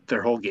were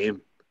their whole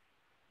game.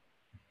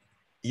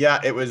 Yeah,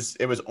 it was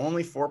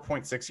only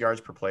 4.6 yards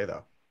per play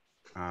though.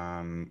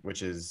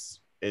 Which is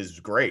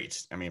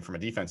great. I mean, from a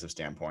defensive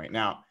standpoint.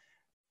 Now,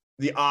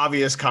 the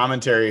obvious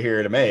commentary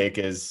here to make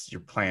is you're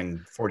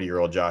playing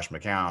 40-year-old Josh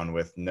McCown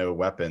with no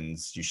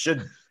weapons. You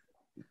should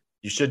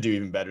do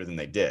even better than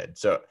they did.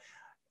 So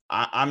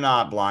I'm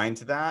not blind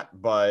to that,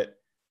 but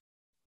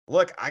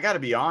look, I got to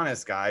be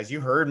honest, guys. You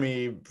heard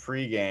me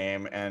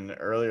pregame and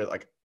earlier,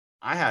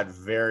 I had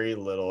very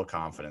little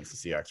confidence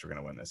the Seahawks were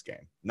going to win this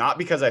game. Not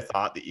because I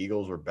thought the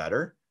Eagles were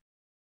better,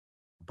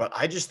 but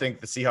I just think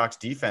the Seahawks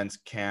defense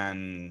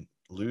can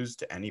lose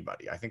to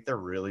anybody. I think they're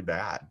really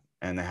bad,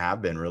 and they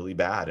have been really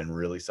bad and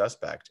really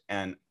suspect.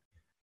 And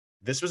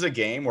this was a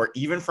game where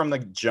even from the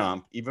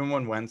jump, even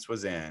when Wentz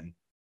was in,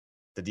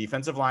 the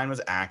defensive line was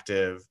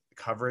active, the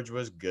coverage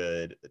was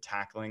good, the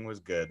tackling was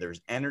good.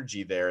 There's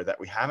energy there that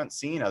we haven't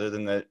seen other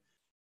than the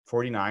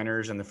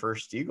 49ers and the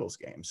first Eagles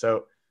game.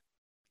 So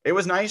it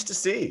was nice to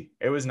see.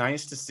 It was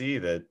nice to see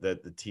that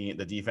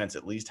the defense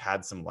at least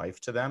had some life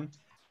to them.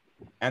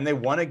 And they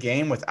won a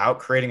game without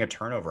creating a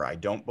turnover. I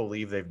don't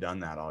believe they've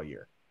done that all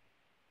year.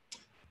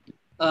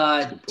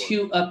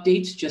 2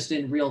 updates just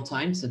in real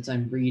time since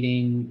I'm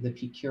reading the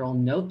Pete Carroll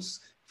notes.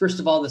 First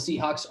of all, the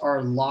Seahawks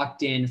are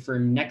locked in for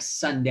next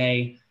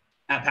Sunday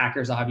at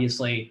Packers,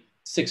 obviously,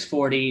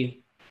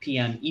 6:40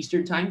 p.m.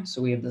 Eastern time.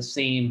 So we have the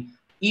same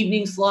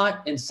evening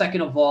slot. And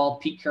second of all,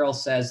 Pete Carroll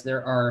says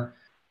there are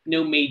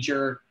no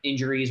major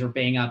injuries or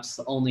bang-ups.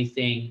 The only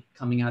thing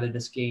coming out of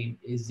this game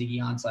is Ziggy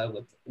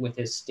Ansah with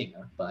his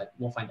stinger, but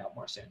we'll find out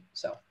more soon.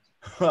 So,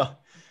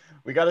 well,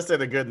 we got to say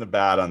the good and the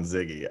bad on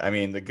Ziggy. I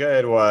mean, the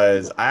good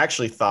was I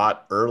actually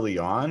thought early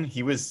on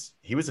he was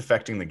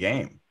affecting the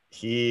game.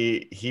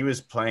 He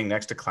was playing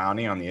next to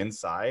Clowney on the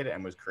inside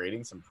and was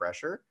creating some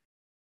pressure.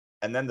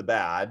 And then the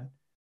bad,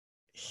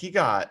 he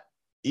got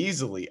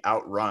easily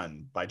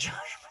outrun by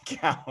Josh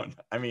McCown.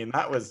 I mean,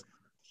 that was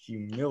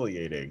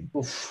humiliating.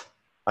 oof.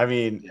 I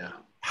mean, yeah.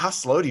 how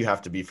slow do you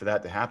have to be for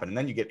that to happen? And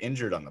then you get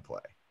injured on the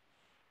play.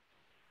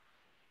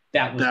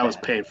 That was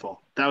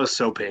painful. That was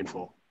so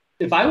painful.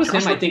 If I was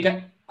him, I think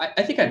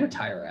I'd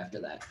retire after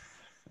that.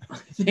 I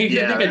think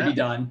I'd be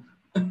done.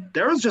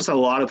 There was just a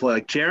lot of play.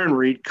 Like Jaron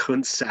Reed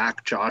couldn't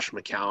sack Josh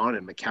McCown,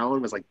 and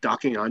McCown was like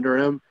ducking under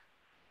him.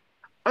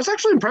 I was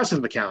actually impressed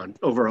with McCown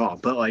overall,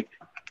 but like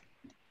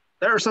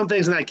there are some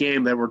things in that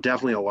game that were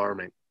definitely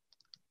alarming.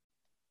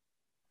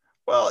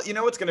 Well, you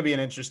know what's going to be an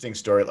interesting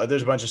story?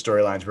 There's a bunch of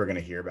storylines we're going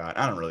to hear about.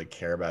 I don't really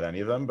care about any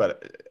of them,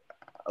 but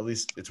at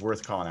least it's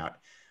worth calling out.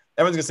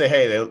 Everyone's going to say,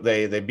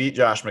 hey, they beat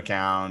Josh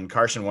McCown.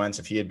 Carson Wentz,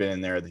 if he had been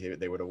in there,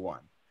 they would have won.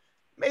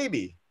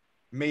 Maybe.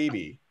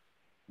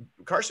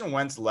 Carson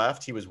Wentz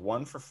left. He was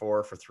 1 for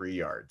 4 for 3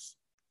 yards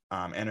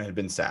and had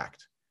been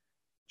sacked.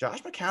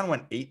 Josh McCown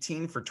went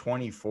 18 for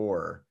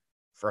 24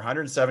 for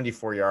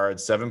 174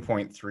 yards,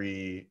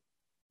 7.3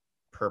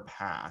 per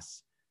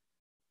pass.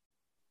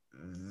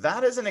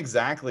 That isn't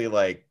exactly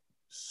like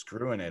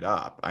screwing it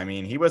up. I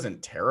mean, he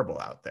wasn't terrible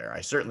out there.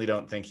 I certainly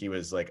don't think he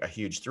was like a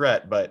huge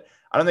threat, but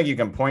I don't think you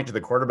can point to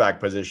the quarterback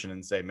position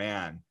and say,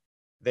 man,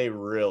 they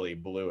really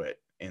blew it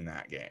in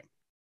that game.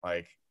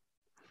 Like,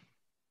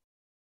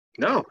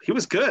 no, he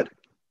was good.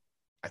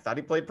 I thought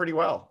he played pretty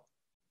well.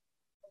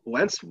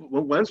 Wentz,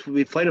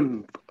 we played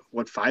him,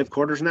 5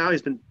 quarters now?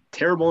 He's been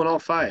terrible in all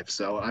 5.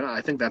 So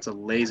I think that's a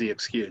lazy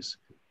excuse.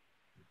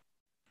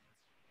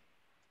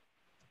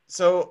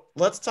 So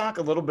let's talk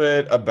a little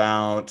bit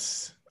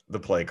about the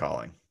play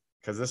calling,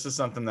 because this is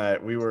something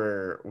that we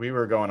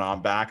were going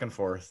on back and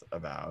forth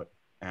about.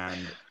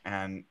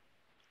 And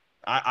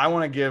I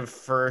want to give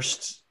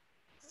first,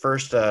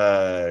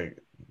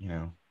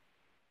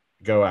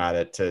 go at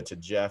it to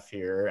Jeff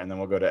here, and then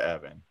we'll go to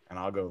Evan, and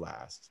I'll go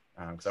last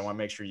because I want to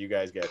make sure you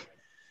guys get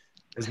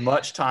as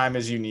much time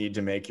as you need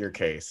to make your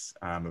case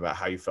about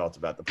how you felt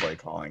about the play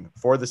calling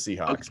for the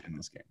Seahawks in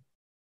this game.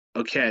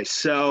 Okay,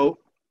 so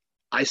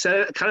I said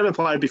it kind of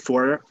implied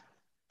before.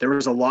 There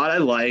was a lot I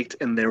liked,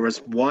 and there was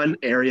one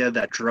area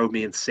that drove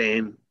me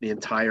insane the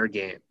entire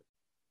game.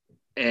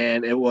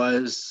 And it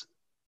was,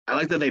 I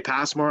like that they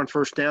passed more on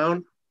first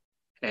down,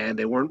 and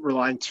they weren't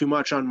relying too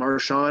much on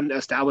Marshawn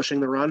establishing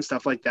the run,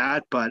 stuff like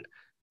that. But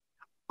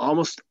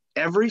almost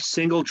every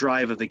single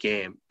drive of the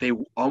game, they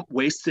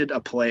wasted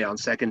a play on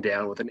second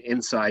down with an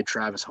inside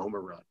Travis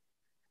Homer run.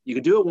 You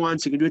can do it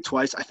once, you can do it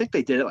twice. I think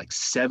they did it like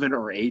 7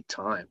 or 8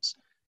 times.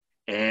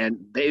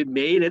 And they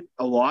made it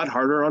a lot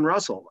harder on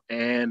Russell.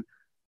 And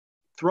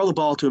throw the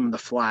ball to him in the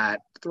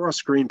flat, throw a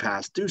screen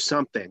pass, do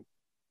something.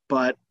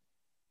 But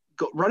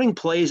running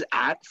plays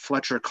at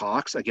Fletcher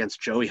Cox against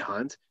Joey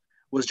Hunt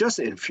was just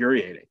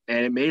infuriating.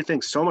 And it made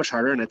things so much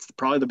harder. And it's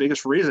probably the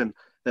biggest reason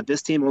that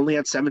this team only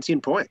had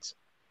 17 points,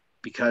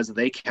 because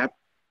they kept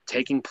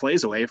taking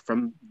plays away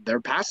from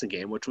their passing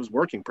game, which was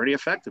working pretty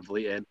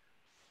effectively. And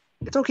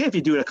it's okay if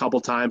you do it a couple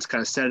times,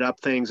 kind of set it up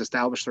things,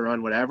 establish the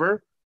run,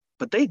 whatever.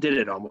 But they did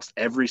it almost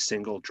every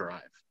single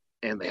drive.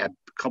 And they had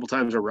a couple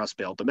times where Russ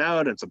bailed them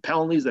out and some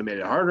penalties that made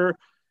it harder.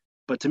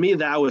 But to me,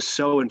 that was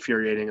so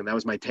infuriating. And that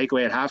was my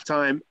takeaway at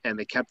halftime. And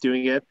they kept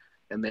doing it.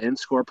 And they didn't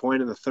score a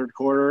point in the fourth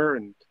quarter.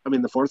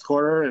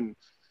 And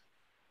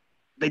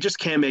they just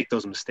can't make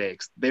those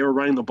mistakes. They were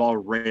running the ball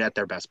right at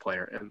their best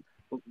player. And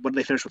what did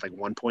they finish with, like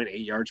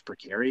 1.8 yards per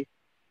carry?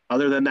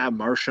 Other than that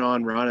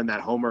Marshawn run and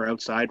that Homer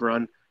outside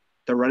run,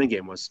 the running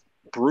game was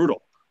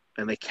brutal.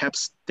 And they kept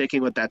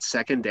sticking with that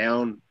second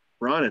down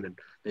run, and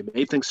they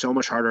made things so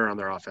much harder on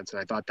their offense. And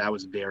I thought that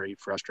was very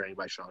frustrating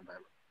by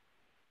Schottenheimer.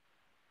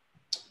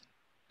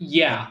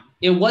 Yeah,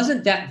 it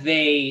wasn't that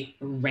they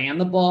ran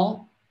the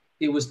ball.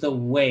 It was the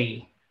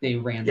way they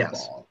ran the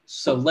ball.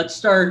 So let's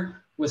start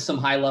with some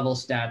high-level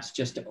stats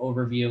just to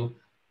overview.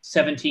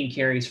 17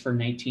 carries for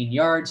 19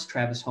 yards.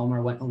 Travis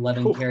Homer went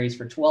 11 carries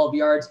for 12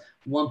 yards,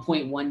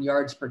 1.1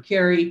 yards per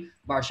carry.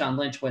 Marshawn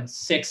Lynch went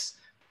 6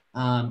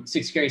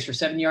 carries for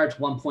 7 yards,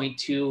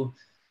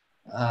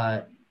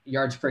 1.2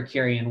 yards per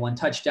carry and 1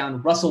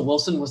 touchdown. Russell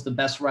Wilson was the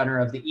best runner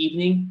of the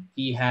evening.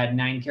 He had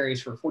 9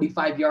 carries for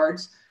 45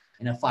 yards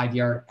and a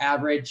 5-yard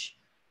average.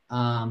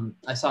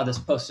 I saw this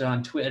posted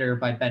on Twitter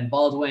by Ben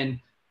Baldwin.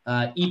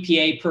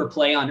 EPA per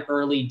play on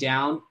early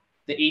down,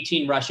 the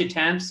 18 rush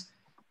attempts,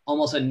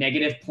 almost a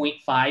negative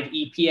 0.5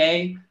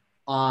 EPA.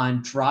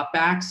 On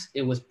dropbacks,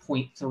 it was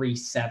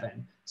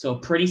 0.37. So a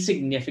pretty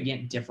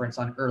significant difference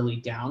on early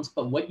downs.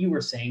 But what you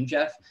were saying,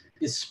 Jeff,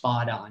 is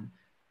spot on.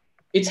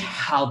 It's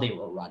how they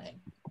were running.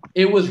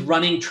 It was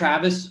running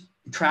Travis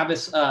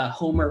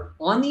Homer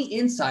on the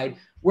inside,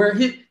 where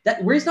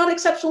he's not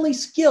exceptionally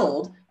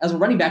skilled as a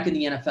running back in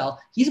the NFL.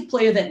 He's a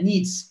player that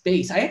needs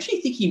space. I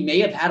actually think he may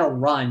have had a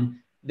run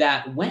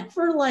that went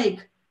for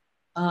like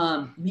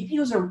maybe it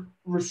was a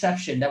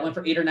reception that went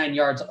for 8 or 9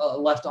 yards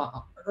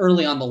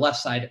early on the left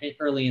side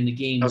early in the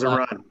game. That was a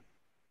run.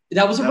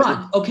 That was a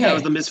run. Okay. That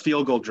was the missed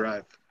field goal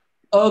drive.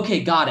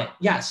 Okay, got it.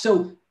 Yeah,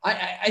 so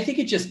I think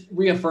it just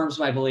reaffirms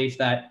my belief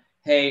that,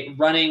 hey,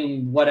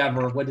 running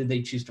whatever, what did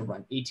they choose to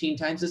run? 18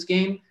 times this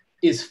game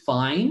is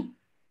fine,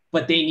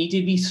 but they need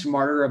to be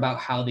smarter about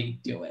how they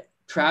do it.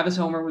 Travis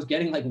Homer was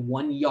getting like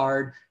 1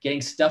 yard,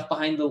 getting stuff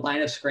behind the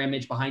line of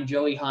scrimmage, behind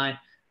Joey Hunt,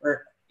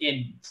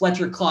 and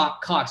Fletcher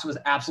Cox was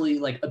absolutely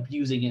like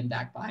abusing him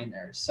back behind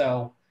there.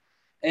 So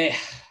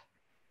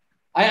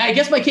I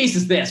guess my case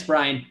is this,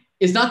 Brian.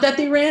 It's not that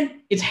they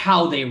ran, it's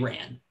how they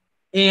ran.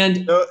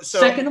 And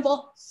second of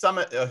all,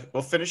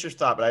 we'll finish your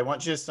thought, but I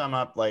want you to sum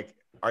up, like,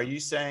 are you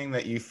saying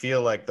that you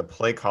feel like the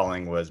play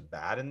calling was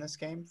bad in this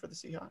game for the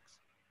Seahawks?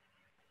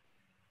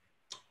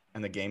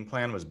 And the game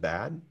plan was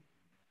bad?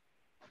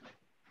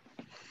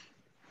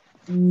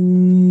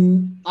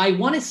 I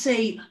want to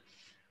say,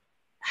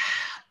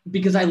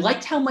 because I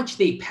liked how much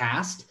they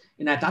passed,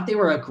 and I thought they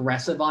were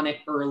aggressive on it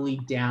early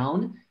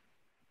down.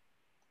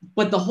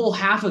 But the whole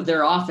half of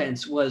their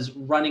offense was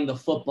running the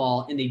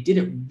football, and they did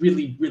it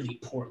really, really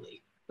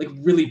poorly, like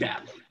really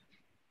badly.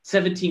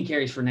 17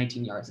 carries for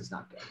 19 yards is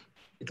not good.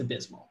 It's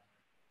abysmal.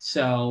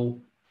 So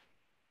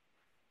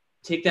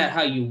take that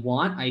how you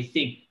want. I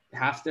think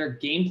half their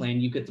game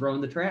plan you could throw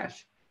in the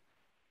trash.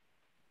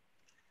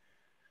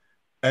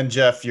 And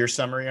Jeff, your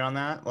summary on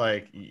that?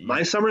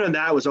 My summary on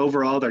that was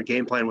overall their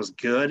game plan was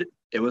good.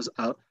 It was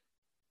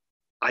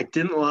I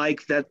didn't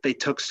like that they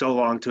took so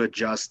long to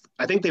adjust.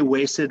 I think they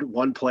wasted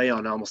one play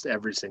on almost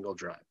every single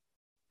drive.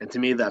 And to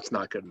me, that's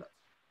not good enough.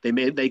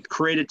 They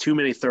created too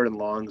many third and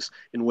longs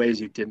in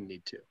ways you didn't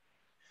need to.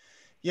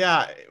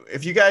 Yeah,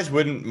 if you guys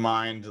wouldn't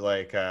mind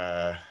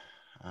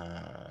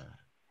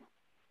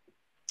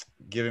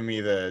giving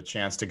me the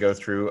chance to go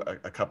through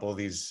a couple of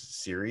these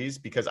series,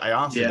 because I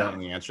honestly don't know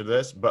the answer to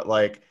this, but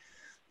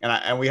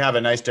and we have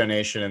a nice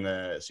donation in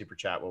the super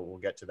chat. We'll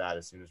get to that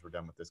as soon as we're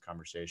done with this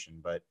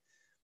conversation. But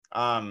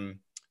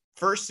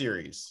first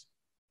series,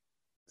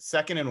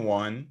 2nd and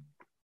 1,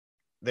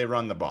 they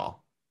run the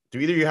ball. Do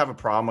either of you have a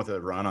problem with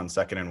a run on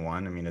 2nd and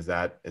 1? I mean, is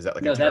that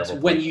like no? That's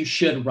when you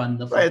should run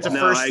the football. Right, it's a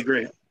first, I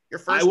agree. Your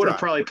first I would have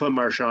probably put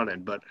Marshawn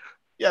in, but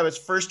yeah, it's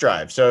first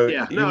drive, so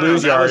you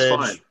lose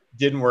yardage.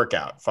 Didn't work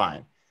out.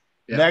 Fine.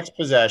 Yeah. Next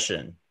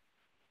possession,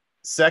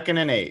 2nd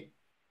and 8.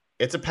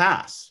 It's a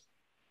pass.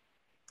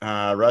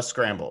 Russ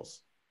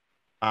scrambles.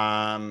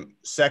 Second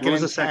what was and the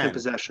 10. Second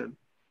possession?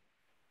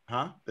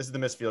 Huh? This is the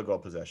missed field goal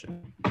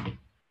possession.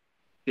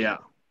 Yeah.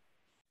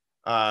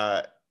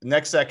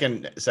 Next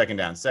second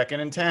down. 2nd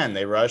and 10.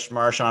 They rush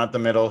Marshawn at the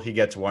middle. He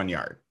gets 1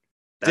 yard.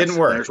 Didn't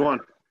work. There's one.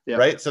 Yeah.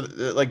 Right. So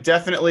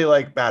definitely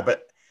bad.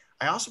 But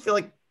I also feel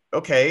like,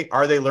 okay,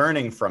 are they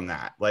learning from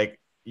that? Like,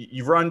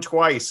 you've run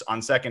twice on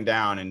 2nd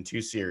down in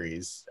 2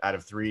 series out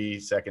of 3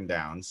 2nd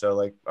downs.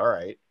 So all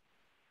right.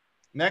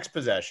 Next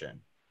possession.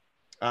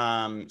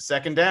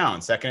 2nd down,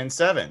 2nd and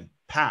 7,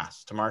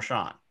 pass to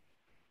Marshawn.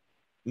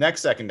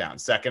 Next 2nd down,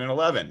 2nd and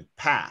 11,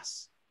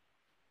 pass.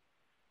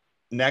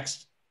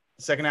 Next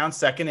 2nd down,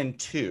 2nd and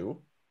 2,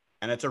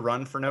 and it's a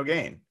run for no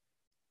gain.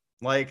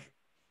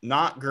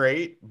 Not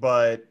great,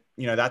 but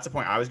that's the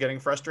point I was getting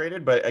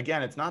frustrated. But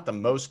again, it's not the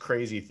most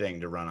crazy thing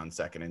to run on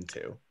 2nd and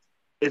 2.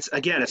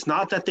 It's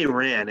not that they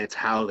ran, it's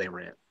how they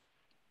ran.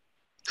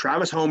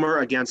 Travis Homer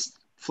against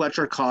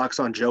Fletcher Cox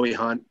on Joey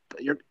Hunt.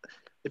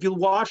 If you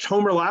watched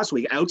Homer last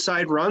week,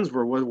 outside runs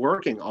were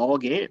working all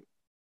game.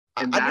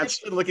 And I'm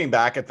actually looking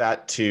back at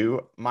that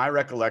too. My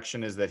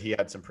recollection is that he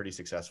had some pretty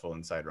successful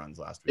inside runs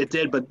last week. It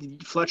did, but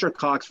Fletcher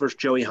Cox versus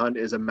Joey Hunt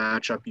is a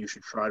matchup you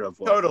should try to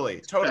avoid. Totally.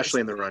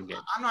 Especially in the run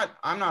game.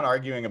 I'm not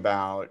arguing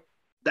about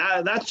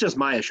that. That's just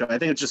my issue. I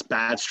think it's just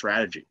bad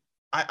strategy.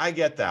 I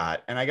get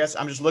that. And I guess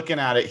I'm just looking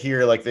at it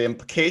here. The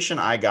implication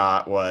I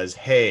got was,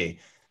 hey,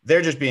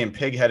 they're just being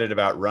pig-headed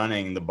about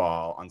running the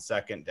ball on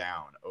 2nd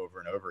down over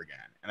and over again.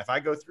 And if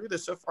I go through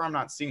this, so far I'm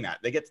not seeing that.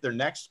 They get to their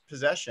next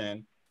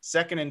possession,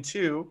 2nd and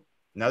 2,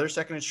 another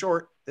 2nd and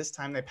short. This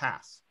time they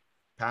pass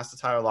to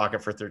Tyler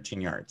Lockett for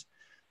 13 yards.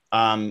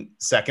 2nd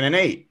and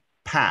 8,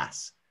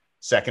 pass.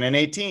 2nd and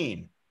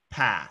 18,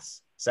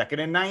 pass. 2nd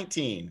and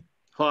 19.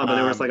 Hold on, but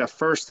there was a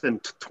 1st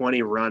and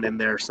 20 run in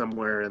there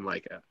somewhere in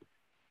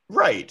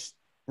Right.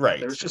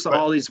 There was just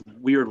all these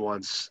weird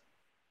ones.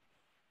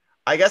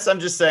 I guess I'm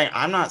just saying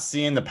I'm not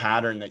seeing the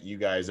pattern that you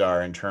guys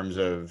are in terms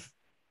of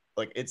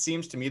it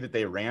seems to me that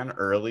they ran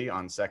early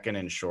on 2nd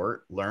and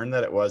short, learned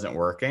that it wasn't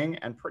working,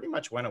 and pretty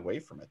much went away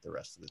from it the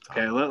rest of the time.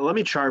 Okay, let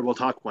me chart. We'll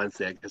talk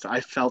Wednesday because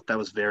I felt that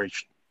was very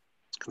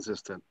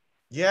consistent.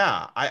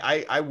 Yeah,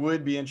 I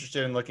would be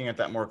interested in looking at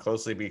that more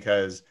closely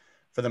because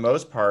for the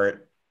most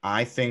part,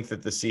 I think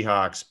that the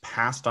Seahawks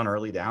passed on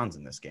early downs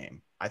in this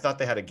game. I thought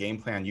they had a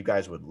game plan you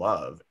guys would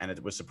love, and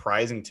it was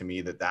surprising to me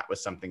that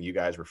was something you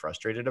guys were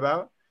frustrated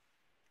about.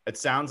 It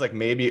sounds like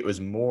maybe it was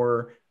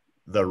more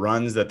the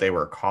runs that they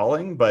were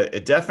calling, but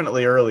it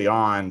definitely early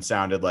on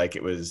sounded like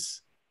it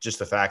was just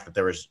the fact that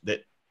there was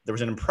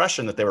an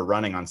impression that they were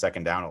running on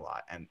 2nd down a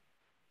lot, and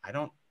I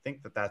don't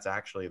think that that's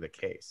actually the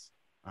case.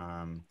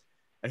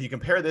 If you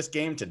compare this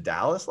game to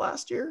Dallas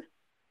last year,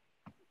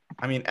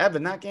 I mean,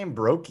 Evan, that game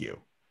broke you.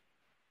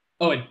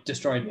 Oh, it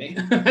destroyed me.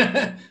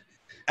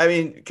 I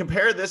mean,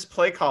 compare this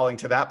play calling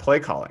to that play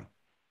calling.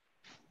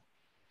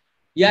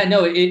 Yeah,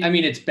 no,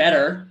 it's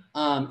better.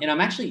 And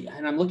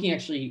I'm looking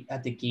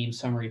at the game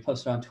summary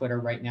posted on Twitter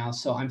right now.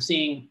 So I'm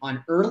seeing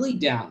on early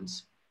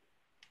downs,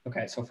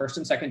 Okay, so first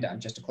and second down,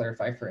 just to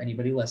clarify for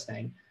anybody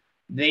listening,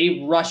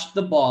 they rushed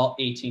the ball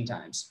 18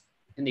 times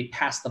and they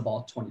passed the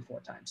ball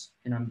 24 times.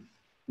 And I'm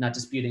not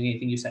disputing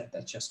anything you said.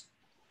 That's just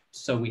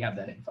so we have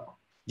that info.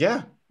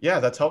 Yeah,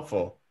 that's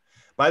helpful.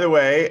 By the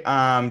way,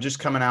 just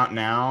coming out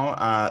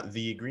now,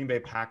 the Green Bay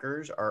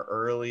Packers are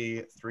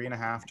early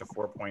 3.5 to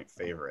 4 point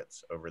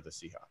favorites over the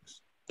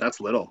Seahawks. That's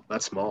little.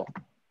 That's small.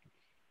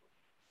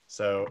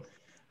 So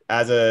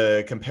as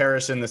a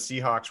comparison, the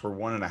Seahawks were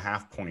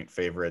 1.5 point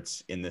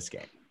favorites in this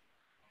game.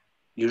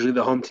 Usually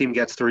the home team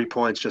gets 3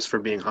 points just for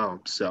being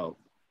home. So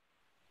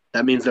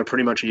that means they're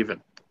pretty much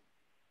even.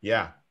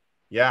 Yeah.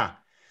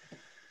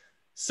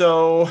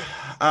 So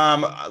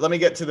let me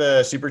get to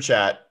the super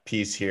chat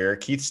piece here.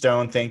 Keith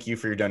Stone, thank you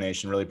for your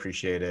donation. Really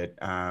appreciate it.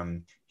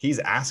 He's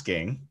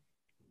asking,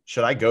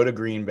 should I go to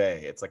Green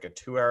Bay? It's like a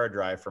 2-hour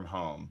drive from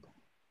home.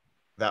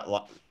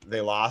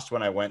 They lost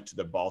when I went to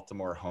the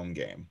Baltimore home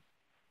game.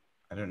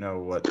 I don't know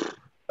what.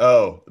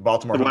 Oh, the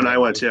Baltimore. The home one game. I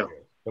went to.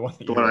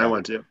 The one I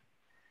went to.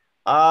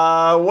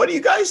 What do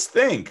you guys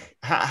think?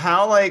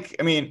 How like,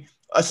 I mean,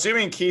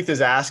 assuming Keith is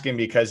asking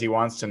because he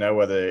wants to know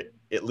whether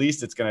at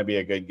least it's going to be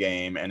a good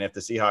game and if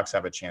the Seahawks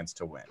have a chance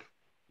to win.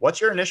 What's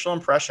your initial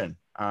impression?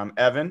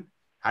 Evan,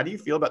 how do you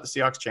feel about the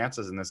Seahawks'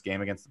 chances in this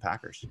game against the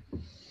Packers?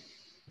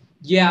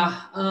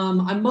 Yeah,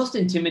 I'm most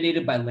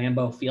intimidated by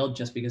Lambeau Field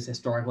just because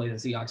historically the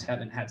Seahawks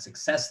haven't had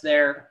success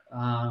there.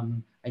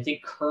 I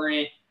think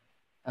current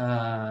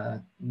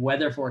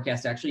weather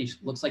forecast actually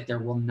looks like there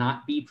will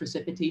not be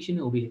precipitation.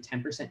 It will be a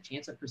 10%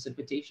 chance of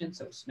precipitation,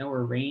 so snow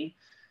or rain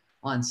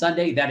on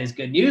Sunday. That is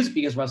good news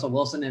because Russell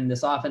Wilson in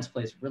this offense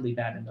plays really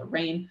bad in the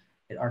rain.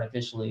 It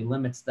artificially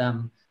limits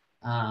them.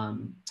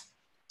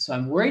 So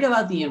I'm worried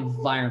about the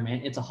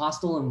environment. It's a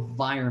hostile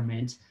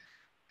environment,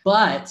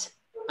 but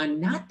I'm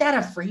not that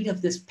afraid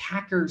of this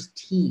Packers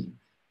team.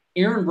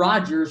 Aaron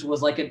Rodgers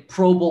was like a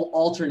Pro Bowl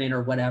alternate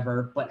or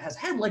whatever, but has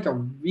had like a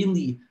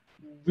really,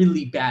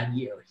 really bad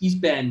year. He's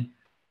been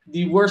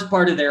the worst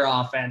part of their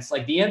offense.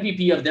 Like the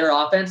MVP of their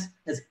offense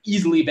has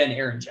easily been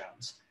Aaron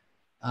Jones.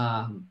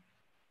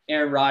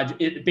 Aaron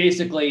Rodgers,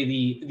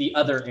 basically the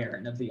other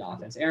Aaron of the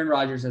offense. Aaron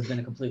Rodgers has been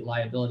a complete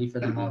liability for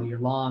them all year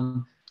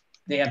long.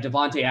 They have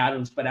Devontae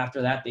Adams, but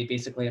after that, they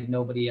basically have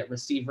nobody at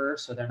receiver,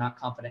 so they're not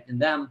confident in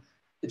them.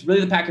 It's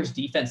really the Packers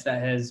defense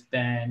that has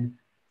been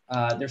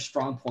their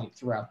strong point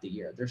throughout the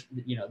year.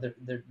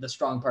 They're the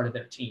strong part of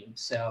their team.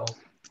 So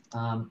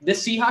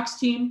this Seahawks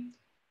team,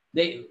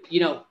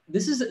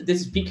 this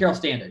is Pete Carroll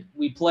standard.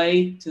 We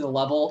play to the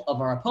level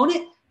of our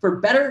opponent for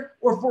better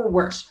or for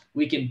worse.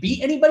 We can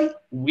beat anybody,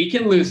 we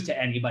can lose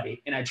to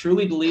anybody. And I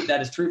truly believe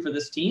that is true for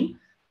this team.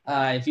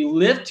 If you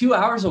live 2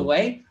 hours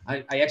away,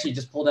 I actually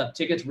just pulled up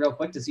tickets real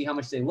quick to see how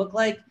much they look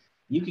like.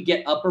 You could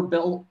get upper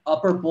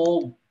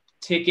bowl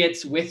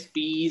tickets with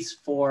fees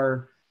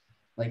for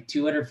like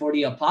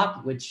 $240 a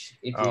pop, which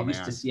if you're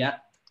used to Seattle.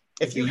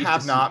 If you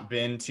have not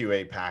been to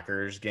a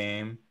Packers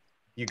game,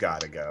 you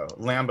got to go.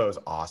 Lambeau's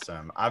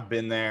awesome. I've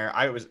been there.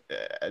 I was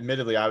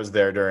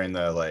there during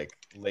the like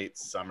late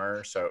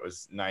summer, so it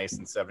was nice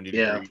and 70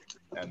 degrees,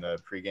 and the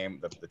pregame,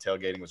 the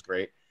tailgating was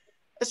great.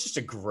 It's just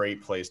a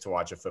great place to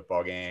watch a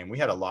football game. We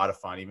had a lot of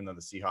fun, even though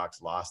the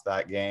Seahawks lost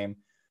that game.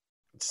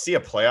 To see a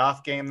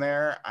playoff game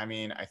there, I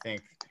mean, I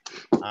think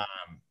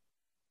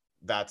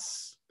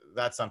that's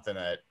something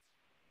that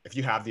if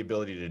you have the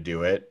ability to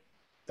do it,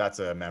 that's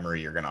a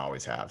memory you're going to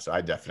always have. So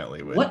I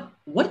definitely would.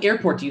 What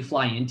airport do you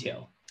fly into?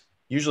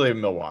 Usually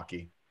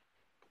Milwaukee.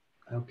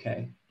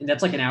 Okay. And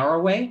that's like an hour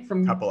away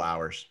from? A couple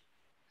hours.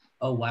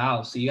 Oh,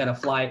 wow. So you got to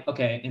fly.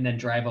 Okay. And then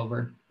drive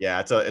over.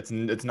 Yeah.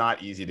 It's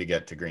not easy to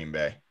get to Green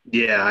Bay.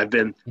 Yeah.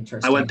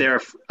 I went there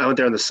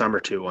in the summer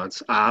too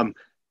once. I'll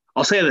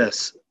say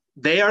this.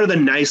 They are the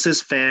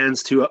nicest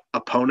fans to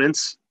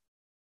opponents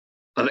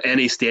of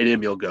any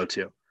stadium you'll go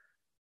to.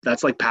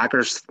 That's like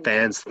Packers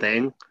fans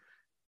thing.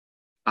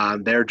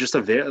 They're just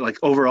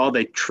overall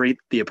they treat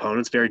the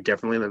opponents very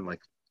differently than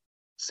like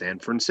San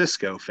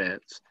Francisco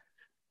fans.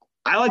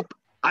 I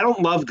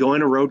don't love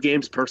going to road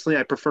games personally.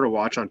 I prefer to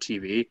watch on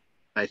TV.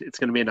 It's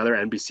going to be another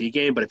NBC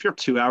game, but if you're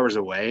 2 hours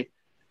away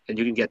and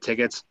you can get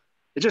tickets,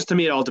 to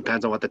me it all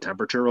depends on what the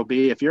temperature will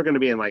be. If you're going to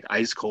be in like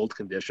ice cold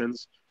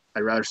conditions,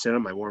 I'd rather sit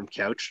on my warm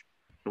couch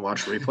and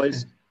watch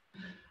replays.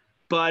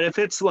 But if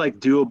it's like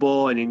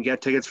doable and you can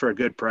get tickets for a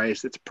good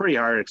price, it's a pretty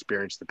hard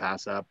experience to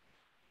pass up.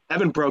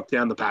 Evan broke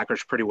down the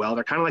Packers pretty well.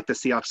 They're kind of like the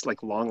Seahawks,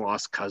 like long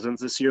lost cousins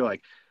this year.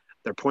 Like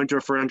their point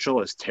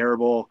differential is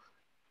terrible.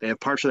 They have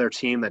parts of their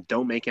team that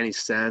don't make any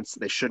sense.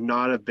 They should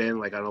not have been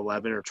like an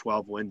 11 or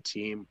 12 win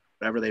team,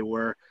 whatever they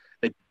were.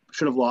 They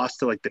should have lost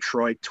to like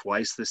Detroit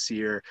twice this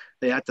year.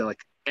 They had to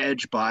like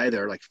edge by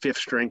their like fifth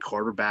string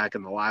quarterback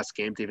in the last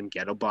game to even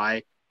get a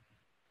bye.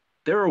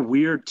 They're a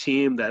weird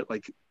team that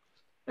like,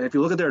 and if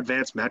you look at their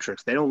advanced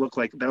metrics, they don't look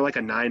like they're like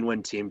a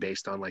 9-win team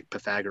based on like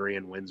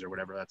Pythagorean wins or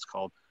whatever that's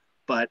called.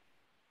 But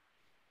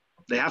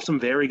they have some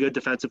very good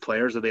defensive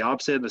players. The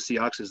opposite of the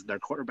Seahawks is their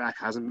quarterback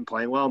hasn't been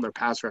playing well and their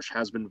pass rush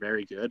has been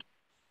very good.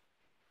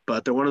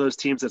 But they're one of those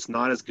teams that's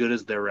not as good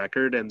as their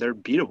record and they're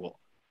beatable.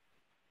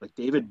 Like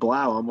David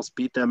Blau almost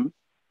beat them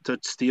to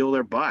steal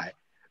their bye.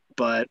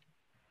 But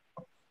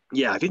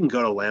yeah, if you can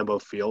go to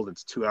Lambeau Field,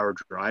 it's a 2-hour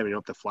drive, and you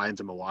don't have to fly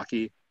into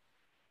Milwaukee.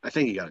 I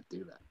think you got to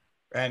do that.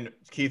 And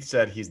Keith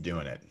said he's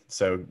doing it.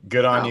 So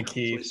good on you,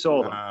 Keith. So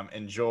we sold him.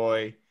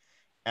 Enjoy.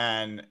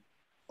 And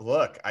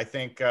look, I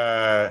think,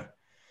 I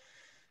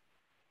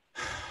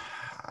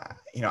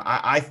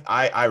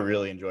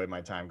really enjoyed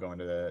my time going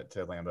to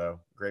Lambeau.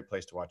 Great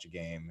place to watch a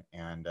game.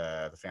 And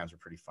the fans were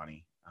pretty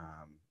funny.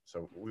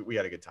 So we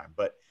had a good time.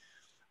 But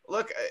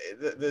look,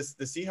 the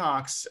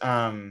Seahawks,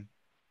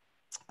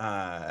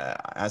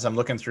 as I'm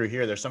looking through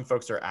here, there's some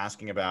folks that are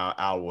asking about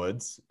Al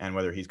Woods and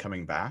whether he's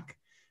coming back.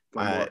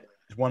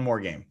 One more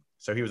game.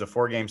 So he was a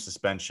 4-game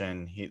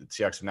suspension. The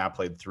Seahawks have now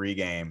played 3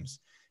 games.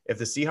 If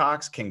the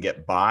Seahawks can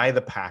get by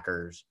the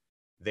Packers,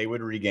 they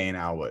would regain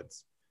Al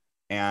Woods.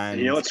 And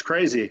you know what's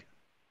crazy?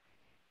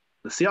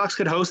 The Seahawks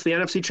could host the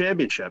NFC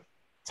Championship.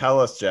 Tell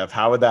us, Jeff,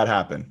 how would that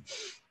happen?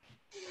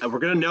 We're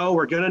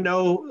gonna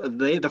know.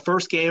 The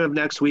first game of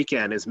next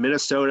weekend is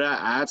Minnesota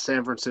at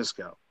San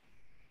Francisco.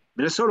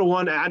 Minnesota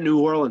won at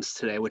New Orleans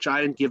today, which I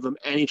didn't give them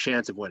any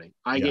chance of winning.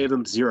 I gave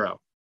them 0.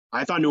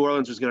 I thought New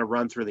Orleans was going to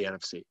run through the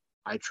NFC.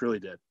 I truly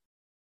did.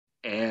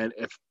 And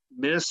if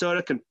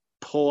Minnesota can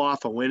pull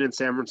off a win in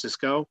San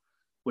Francisco,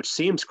 which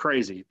seems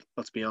crazy,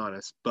 let's be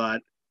honest,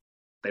 but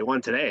they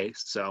won today,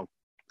 so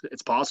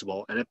it's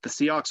possible. And if the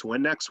Seahawks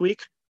win next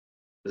week,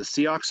 the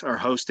Seahawks are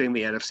hosting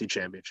the NFC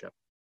Championship.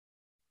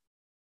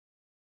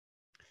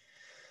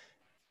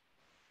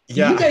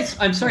 You guys,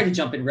 I'm sorry to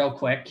jump in real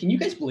quick. Can you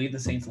guys believe the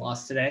Saints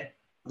lost today?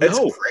 It's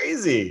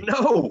crazy.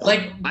 No.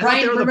 Like,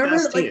 Brian, remember,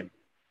 entering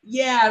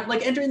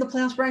the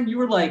playoffs, Brian, you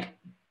were like,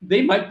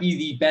 they might be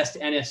the best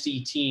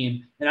NFC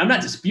team. And I'm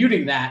not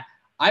disputing that.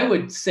 I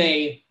would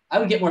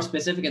get more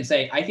specific and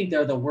say, I think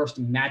they're the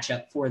worst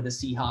matchup for the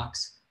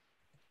Seahawks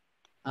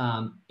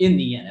in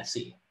the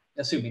NFC,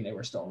 assuming they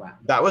were still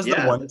around. That was the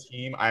one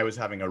team I was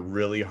having a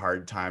really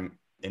hard time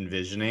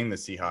envisioning the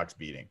Seahawks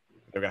beating.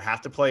 They're going to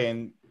have to play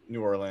in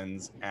New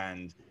Orleans,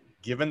 and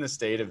given the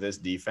state of this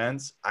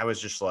defense, I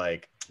was just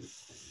like,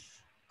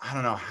 I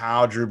don't know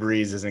how Drew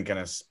Brees isn't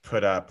going to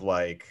put up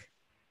like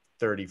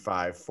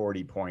 35,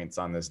 40 points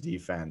on this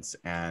defense,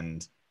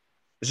 and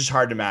it's just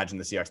hard to imagine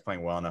the Seahawks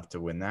playing well enough to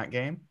win that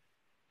game.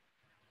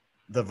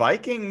 The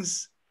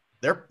Vikings,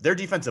 their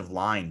defensive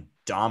line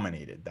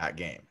dominated that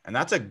game, and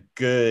that's a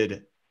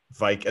good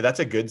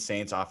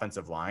Saints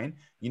offensive line.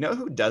 You know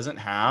who doesn't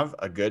have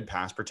a good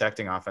pass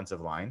protecting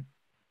offensive line?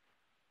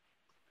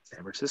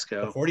 San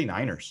Francisco. The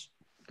 49ers.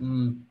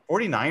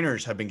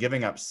 49ers have been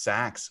giving up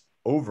sacks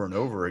over and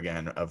over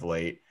again of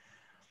late.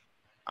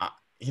 I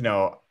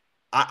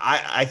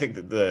think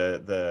that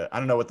the I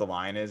don't know what the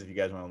line is if you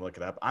guys want to look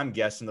it up. I'm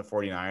guessing the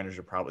 49ers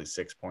are probably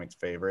 6 points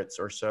favorites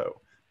or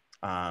so.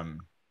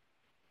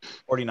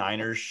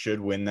 49ers should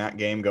win that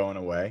game going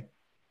away,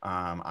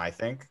 I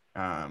think.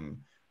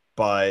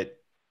 But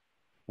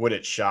would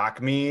it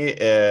shock me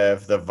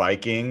if the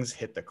Vikings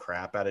hit the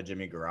crap out of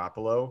Jimmy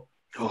Garoppolo?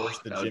 Force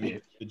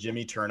the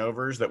Jimmy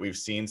turnovers that we've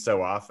seen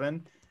so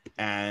often,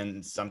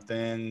 and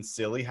something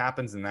silly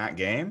happens in that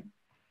game?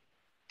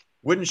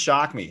 Wouldn't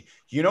shock me.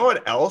 You know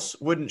what else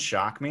wouldn't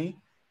shock me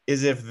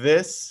is if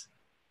this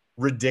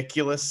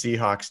ridiculous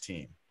Seahawks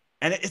team,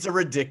 and it's a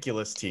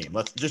ridiculous team,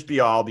 let's just be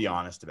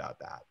honest about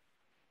that.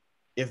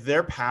 If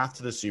their path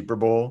to the Super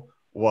Bowl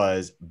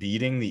was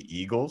beating the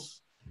Eagles,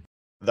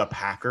 the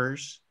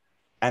Packers,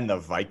 and the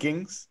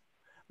Vikings,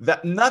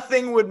 that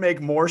nothing would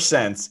make more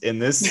sense in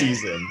this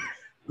season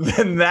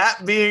than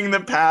that being the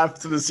path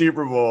to the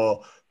Super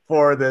Bowl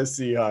for this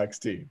Seahawks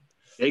team.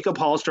 Jacob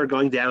Hollister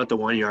going down at the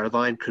 1-yard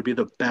line could be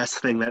the best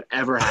thing that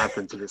ever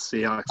happened to the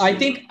Seahawks. I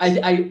think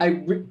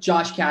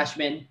Josh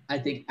Cashman, I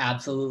think,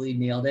 absolutely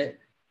nailed it.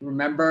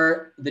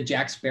 Remember the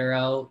Jack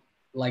Sparrow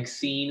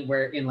scene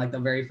where in the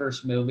very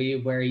first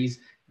movie where he's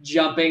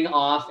jumping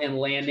off and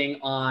landing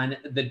on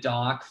the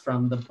dock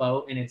from the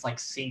boat and it's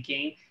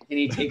sinking and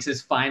he takes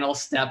his final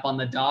step on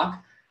the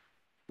dock?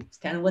 It's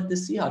kind of what the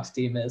Seahawks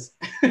team is.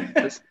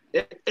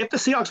 If the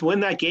Seahawks win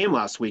that game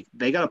last week,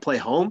 they got to play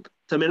home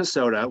to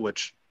Minnesota,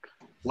 which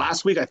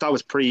last week I thought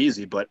was pretty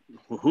easy, but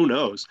who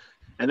knows?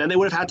 And then they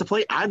would have had to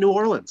play at New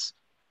Orleans.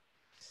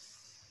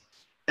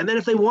 And then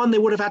if they won, they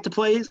would have had to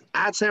play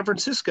at San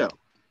Francisco.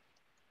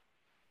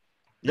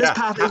 This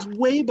path is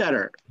way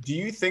better. Do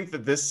you think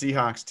that this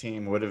Seahawks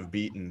team would have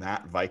beaten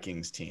that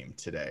Vikings team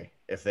today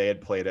if they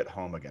had played at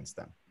home against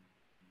them?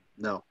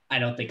 No. I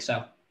don't think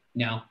so.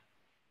 No.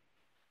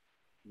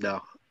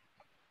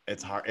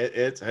 It's hard.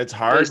 It's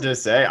hard to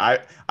say.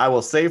 I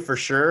will say for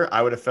sure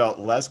I would have felt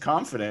less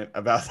confident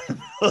about their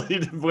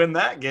ability to win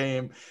that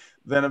game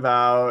than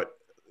about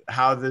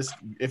how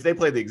if they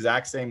played the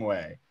exact same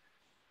way.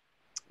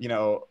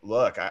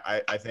 Look,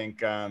 I think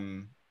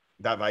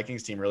that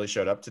Vikings team really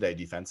showed up today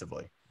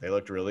defensively. They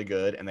looked really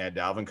good, and they had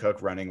Dalvin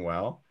Cook running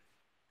well.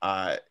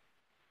 I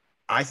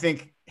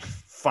think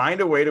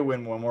find a way to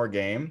win one more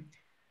game,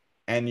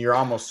 and you're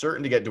almost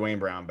certain to get Dwayne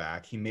Brown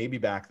back. He may be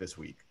back this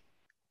week.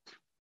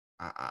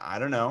 I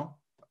don't know,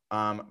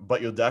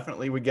 but you'll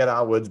definitely would get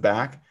Al Woods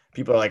back.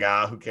 People are like,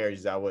 who cares?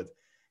 He's Al Woods.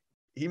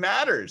 he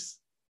matters.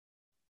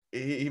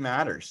 He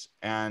matters.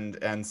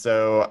 And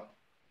so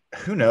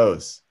who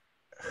knows?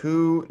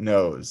 Who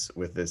knows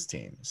with this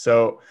team?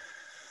 So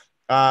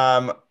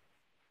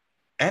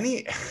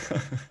any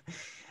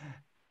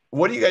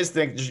what do you guys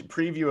think? Just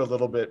preview a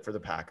little bit for the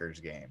Packers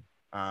game.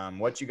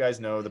 What you guys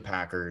know of the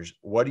Packers,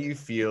 what do you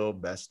feel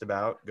best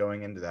about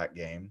going into that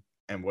game?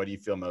 And what do you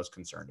feel most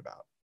concerned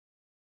about?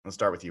 Let's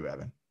start with you,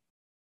 Evan.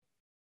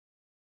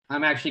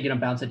 I'm actually going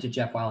to bounce it to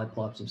Jeff while I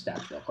pull up some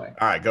stats real quick.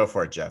 All right, go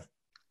for it, Jeff.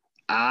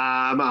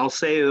 I'll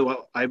say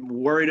what I'm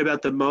worried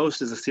about the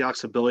most is the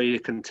Seahawks' ability to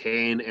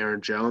contain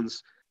Aaron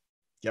Jones.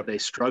 Yep. They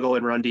struggle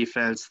in run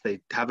defense. They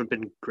haven't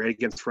been great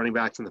against running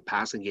backs in the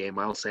passing game.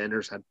 Miles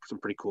Sanders had some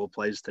pretty cool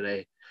plays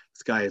today.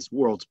 This guy is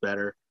worlds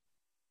better.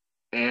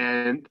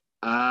 And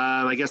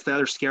I guess the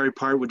other scary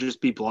part would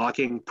just be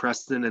blocking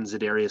Preston and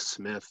Zadarius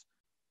Smith.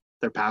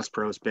 Their pass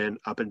pro has been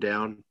up and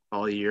down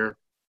all year.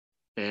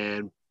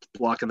 And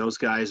blocking those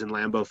guys in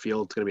Lambeau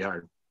Field is going to be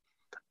hard.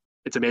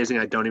 It's amazing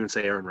I don't even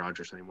say Aaron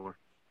Rodgers anymore.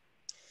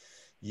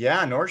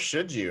 Yeah, nor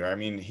should you. I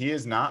mean, he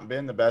has not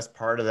been the best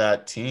part of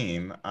that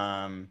team.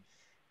 I'm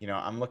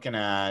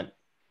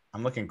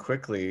looking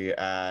quickly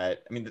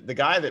at, the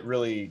guy that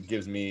really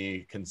gives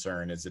me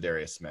concern is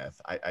Zadarius Smith.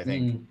 I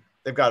think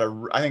they've got a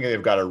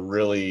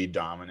really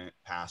dominant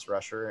pass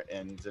rusher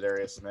in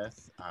Zadarius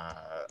Smith.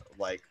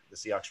 Like the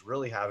Seahawks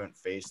really haven't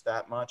faced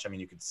that much. I mean,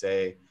 you could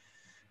say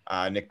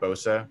Nick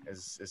Bosa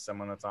is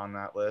someone that's on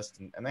that list,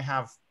 and they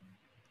have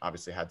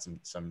obviously had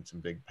some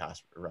big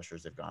pass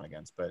rushers they've gone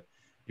against, but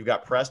you've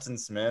got Preston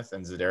Smith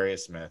and Zadarius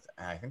Smith,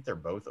 and I think they're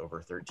both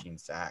over 13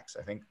 sacks.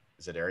 I think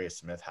Zadarius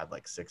Smith had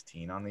like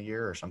 16 on the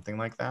year or something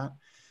like that.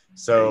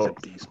 So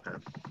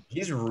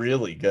he's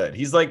really good.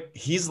 He's like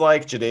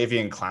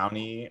Jadeveon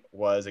Clowney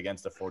was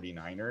against the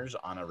 49ers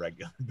on a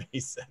regular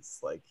basis.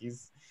 Like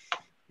he's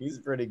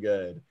pretty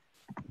good.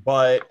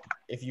 But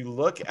if you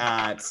look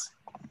at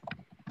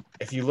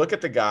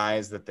the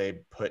guys that they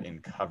put in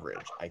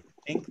coverage, I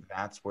think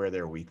that's where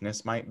their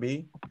weakness might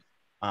be.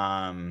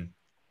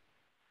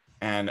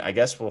 And I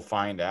guess we'll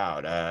find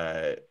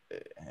out.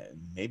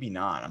 Maybe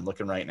not. I'm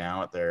looking right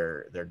now at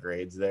their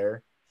grades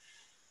there.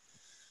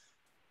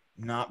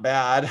 Not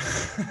bad.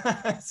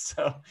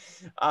 So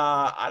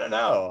I don't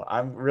know.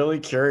 I'm really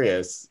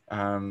curious.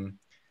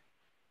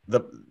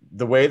 The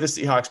way the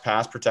Seahawks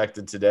pass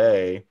protected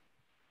today,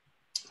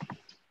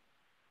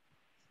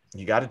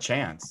 you got a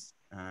chance.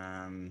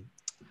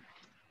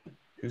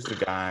 Who's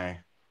the guy?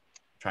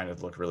 Trying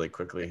to look really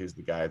quickly. Who's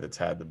the guy that's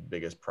had the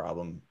biggest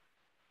problem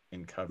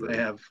in coverage?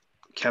 They have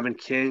Kevin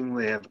King.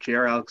 They have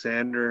Jair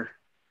Alexander.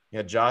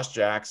 Yeah, Josh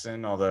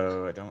Jackson,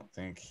 although I don't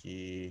think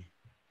he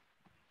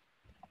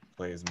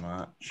plays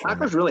much.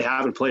 Packers really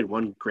haven't played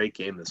one great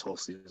game this whole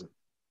season.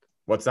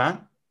 What's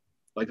that?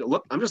 Like,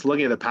 look, I'm just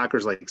looking at the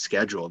Packers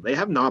schedule. They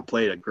have not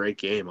played a great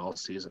game all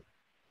season.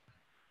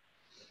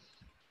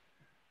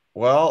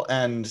 Well,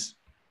 and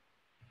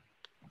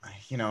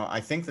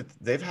I think that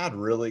they've had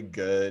really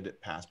good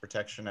pass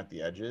protection at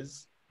the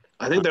edges.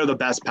 I think they're the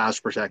best pass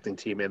protecting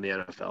team in the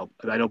NFL.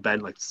 I know Ben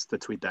likes to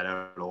tweet that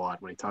out a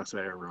lot when he talks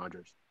about Aaron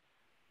Rodgers.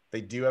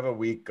 They do have a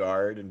weak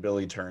guard in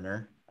Billy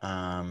Turner.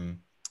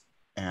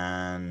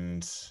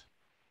 And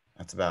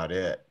that's about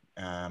it.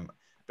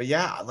 But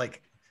yeah, look,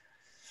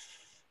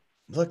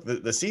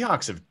 the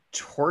Seahawks have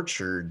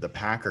tortured the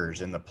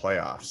Packers in the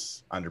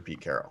playoffs under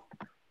Pete Carroll.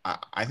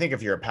 I think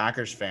if you're a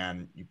Packers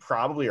fan, you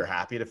probably are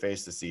happy to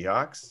face the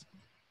Seahawks,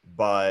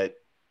 but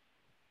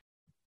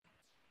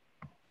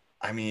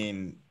I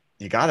mean,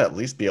 you got to at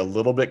least be a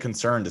little bit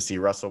concerned to see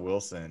Russell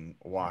Wilson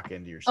walk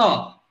into your stadium.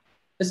 Oh,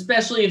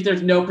 especially if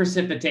there's no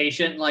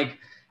precipitation. Like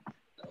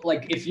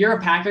if you're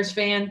a Packers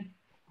fan,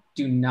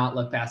 do not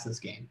look past this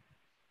game.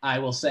 I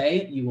will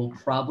say you will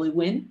probably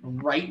win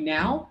right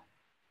now,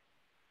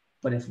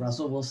 but if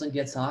Russell Wilson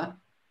gets hot,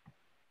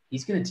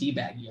 he's going to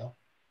teabag you.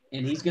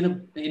 And he's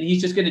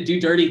just going to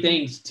do dirty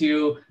things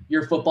to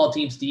your football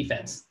team's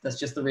defense. That's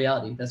just the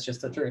reality. That's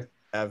just the truth.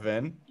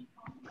 Evan,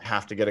 I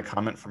have to get a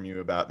comment from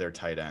you about their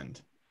tight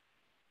end.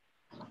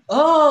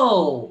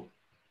 Oh,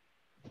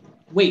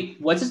 wait,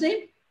 what's his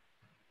name?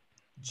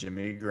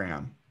 Jimmy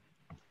Graham.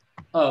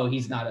 Oh,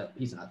 he's not a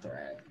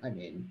threat. I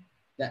mean,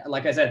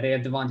 like I said, they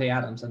have Devontae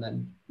Adams and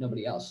then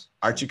nobody else.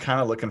 Aren't you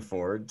kind of looking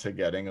forward to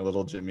getting a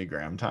little Jimmy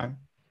Graham time?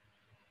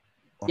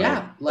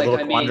 Yeah,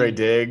 Quandre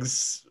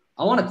Diggs.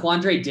 I want a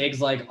Quandre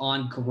Diggs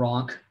on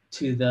Gronk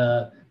to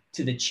the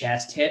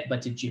chest hit,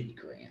 but to Jimmy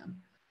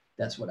Graham.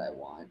 That's what I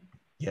want.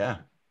 Yeah.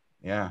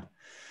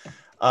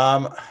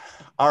 All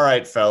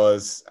right,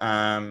 fellas.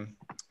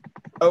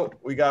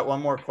 We got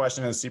one more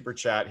question in the super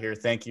chat here.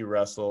 Thank you,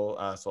 Russell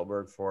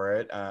Solberg, for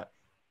it.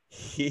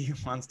 He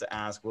wants to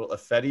ask, will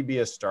Ifedi be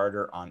a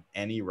starter on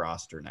any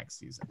roster next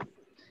season?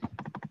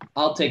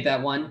 I'll take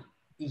that one.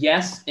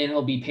 Yes, and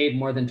he'll be paid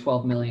more than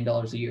 $12 million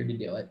a year to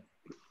do it.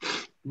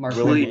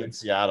 Will he in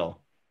Seattle?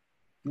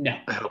 No.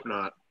 I hope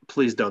not.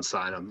 Please don't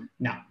sign him.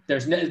 No.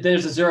 There's a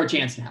zero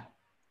chance now.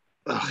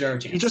 Zero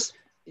chance.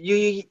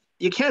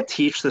 You can't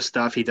teach the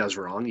stuff he does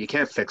wrong. You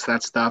can't fix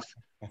that stuff.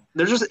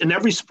 there's just in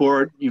every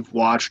sport you've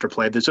watched or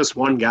played, there's just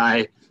one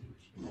guy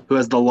who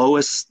has the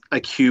lowest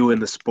IQ in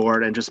the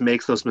sport and just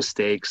makes those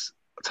mistakes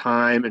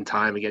time and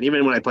time again.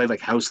 Even when I played like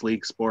house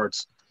league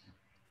sports,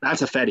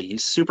 that's Fedde.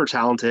 He's super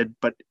talented,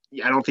 but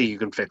I don't think you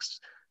can fix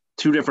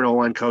two different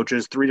O-line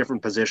coaches, three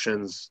different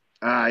positions.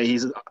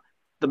 The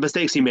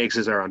mistakes he makes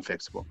are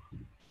unfixable.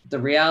 The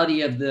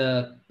reality of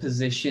the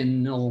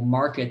positional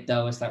market,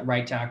 though, is that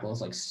right tackle is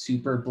like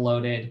super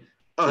bloated.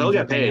 Oh, he'll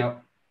get paid.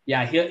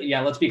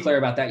 Yeah, let's be clear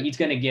about that. He's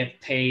going to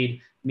get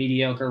paid.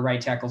 Mediocre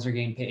right tackles are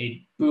getting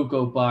paid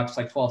buco bucks,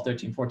 like 12,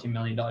 13, 14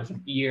 million dollars a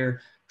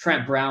year.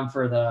 Trent Brown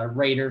for the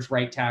Raiders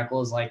right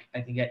tackle is like,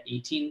 I think at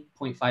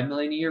 18.5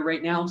 million a year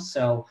right now.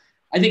 So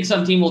I think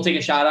some team will take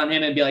a shot on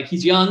him and be like,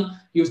 he's young.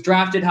 He was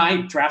drafted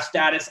high. Draft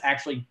status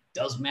actually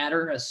does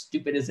matter, as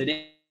stupid as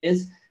it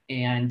is.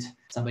 And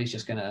somebody's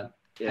just going to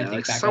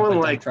like someone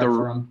like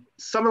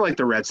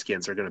the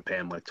Redskins are going to pay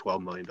him like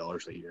 $12 million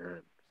a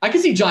year. I can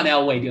see John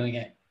Elway doing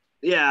it.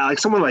 Yeah, like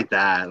someone like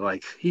that.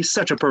 Like he's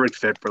such a perfect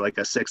fit for like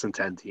a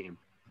 6-10 team.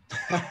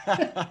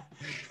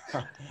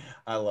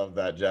 I love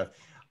that, Jeff.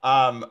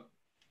 One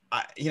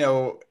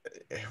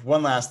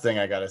last thing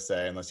I gotta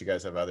say, unless you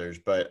guys have others,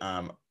 but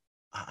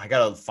I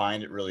gotta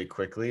find it really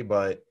quickly.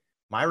 But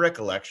my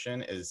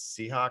recollection is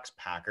Seahawks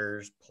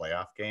Packers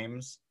playoff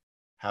games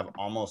have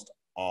almost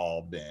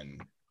all been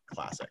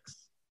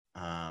classics.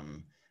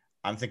 I'm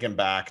thinking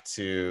back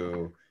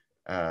to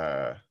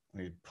let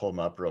me pull them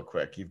up real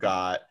quick. You've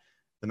got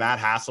the Matt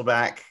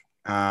Hasselbeck,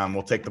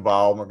 we'll take the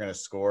ball and we're going to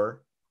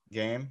score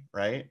game,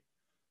 right?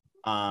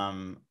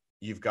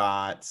 You've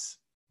got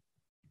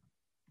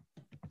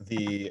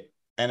the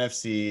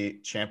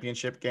NFC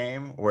Championship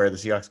game where the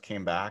Seahawks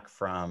came back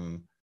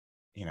from,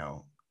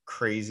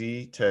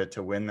 crazy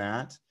to win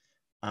that.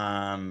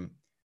 And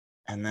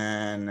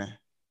then let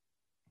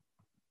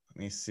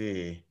me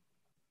see.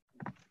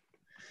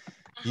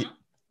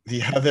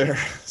 The other,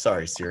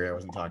 sorry, Siri, I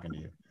wasn't talking to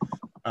you.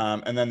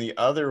 And then the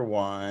other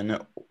one,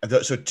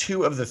 so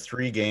 2 of the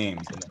 3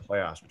 games in the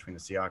playoffs between the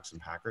Seahawks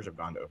and Packers have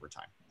gone to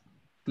overtime.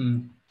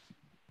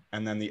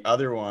 And then the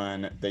other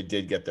one, they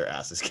did get their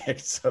asses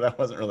kicked. So that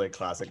wasn't really a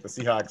classic. The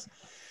Seahawks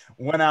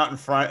went out in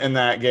front in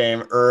that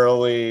game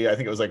early. I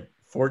think it was like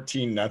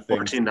 14-0.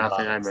 14-0.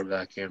 I remember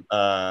that game.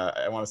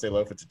 I want to say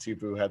Lofa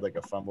Tatupu had like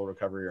a fumble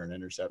recovery or an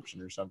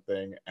interception or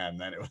something. And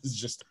then it was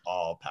just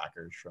all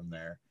Packers from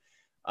there.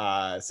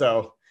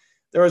 So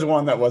there was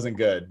one that wasn't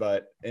good,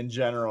 but in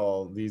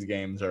general, these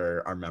games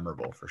are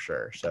memorable for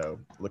sure. So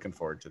looking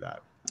forward to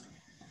that.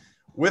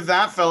 With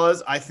that,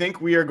 fellas, I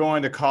think we are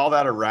going to call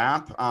that a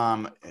wrap.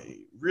 A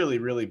really,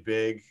 really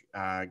big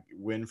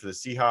win for the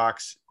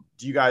Seahawks.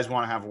 Do you guys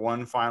want to have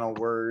one final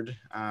word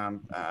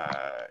and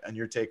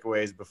your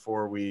takeaways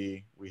before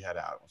we head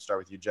out? We'll start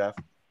with you, Jeff.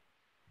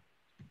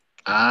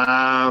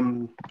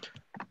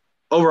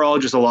 Overall,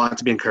 just a lot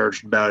to be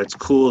encouraged about. It's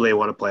cool they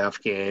won a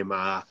playoff game.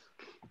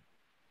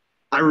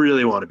 I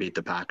really want to beat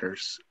the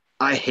Packers.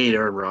 I hate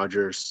Aaron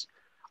Rodgers.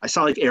 I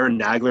saw like Aaron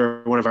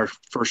Nagler, one of our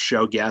first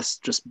show guests,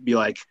 just be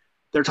like,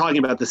 they're talking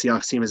about the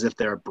Seahawks team as if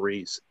they're a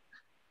breeze.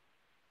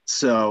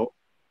 So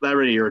that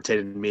really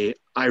irritated me.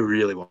 I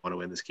really want to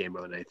win this game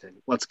more than anything.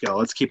 Let's go.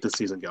 Let's keep the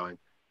season going.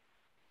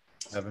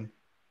 Evan?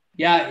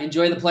 Yeah,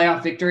 enjoy the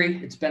playoff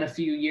victory. It's been a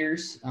few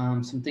years.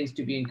 Some things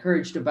to be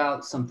encouraged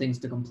about, some things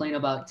to complain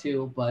about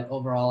too. But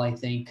overall, I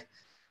think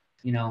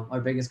our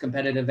biggest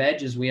competitive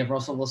edge is we have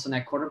Russell Wilson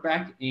at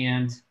quarterback,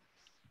 and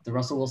the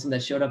Russell Wilson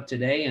that showed up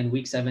today in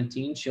week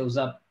 17 shows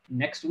up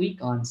next week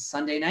on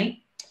Sunday night.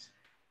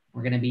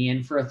 We're going to be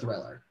in for a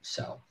thriller.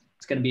 So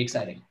it's going to be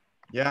exciting.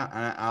 Yeah.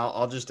 And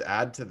I'll just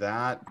add to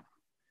that.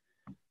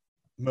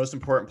 Most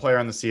important player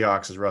on the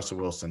Seahawks is Russell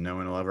Wilson. No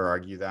one will ever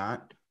argue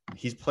that.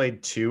 He's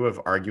played 2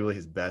 of arguably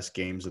his best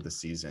games of the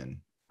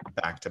season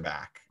back to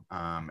back.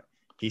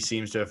 He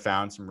seems to have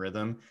found some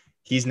rhythm.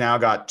 He's now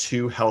got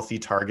 2 healthy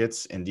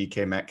targets in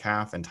DK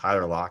Metcalf and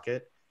Tyler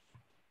Lockett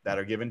that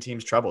are giving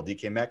teams trouble.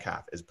 DK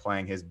Metcalf is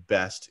playing his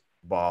best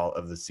ball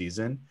of the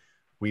season.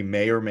 We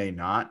may or may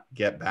not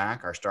get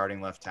back our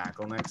starting left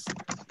tackle next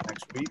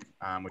week,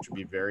 which would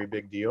be a very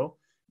big deal.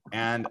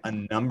 And a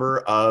number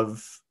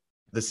of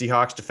the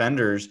Seahawks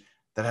defenders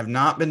that have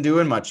not been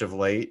doing much of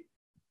late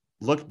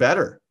looked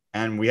better.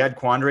 And we had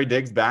Quandre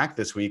Diggs back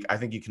this week. I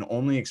think you can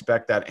only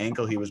expect that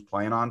ankle he was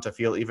playing on to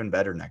feel even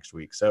better next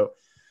week. So,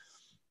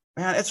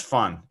 man, it's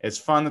fun. It's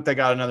fun that they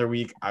got another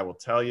week. I will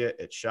tell you,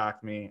 it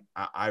shocked me.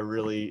 I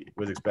really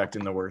was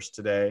expecting the worst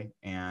today,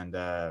 and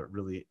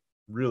really,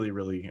 really,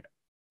 really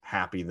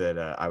happy that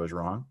I was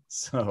wrong.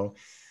 So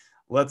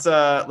let's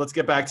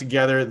get back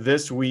together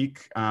this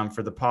week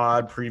for the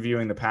pod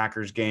previewing the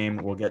Packers game.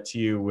 We'll get to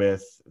you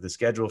with the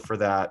schedule for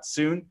that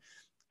soon.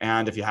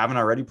 And if you haven't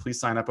already, please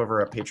sign up over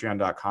at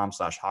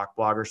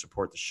patreon.com/hawkblogger.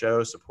 Support the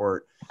show,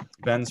 support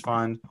Ben's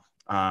Fund.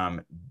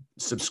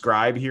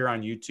 Subscribe here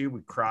on YouTube.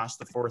 We crossed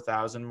the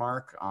 4,000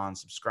 mark on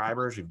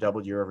subscribers. We've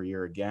doubled year over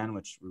year again,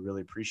 which we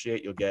really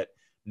appreciate. You'll get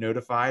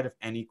notified if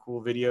any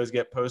cool videos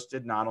get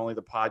posted, not only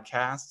the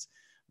podcasts,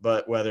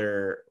 But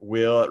whether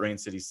Will at Rain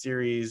City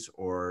Series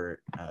or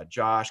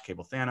Josh,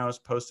 Cable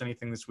Thanos, post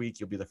anything this week,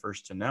 you'll be the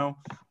first to know.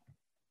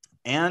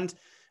 And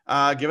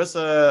give us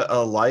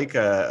a like,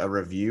 a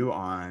review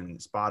on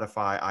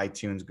Spotify,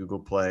 iTunes, Google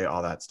Play,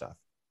 all that stuff.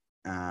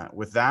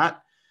 With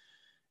that,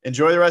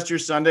 enjoy the rest of your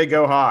Sunday.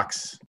 Go Hawks.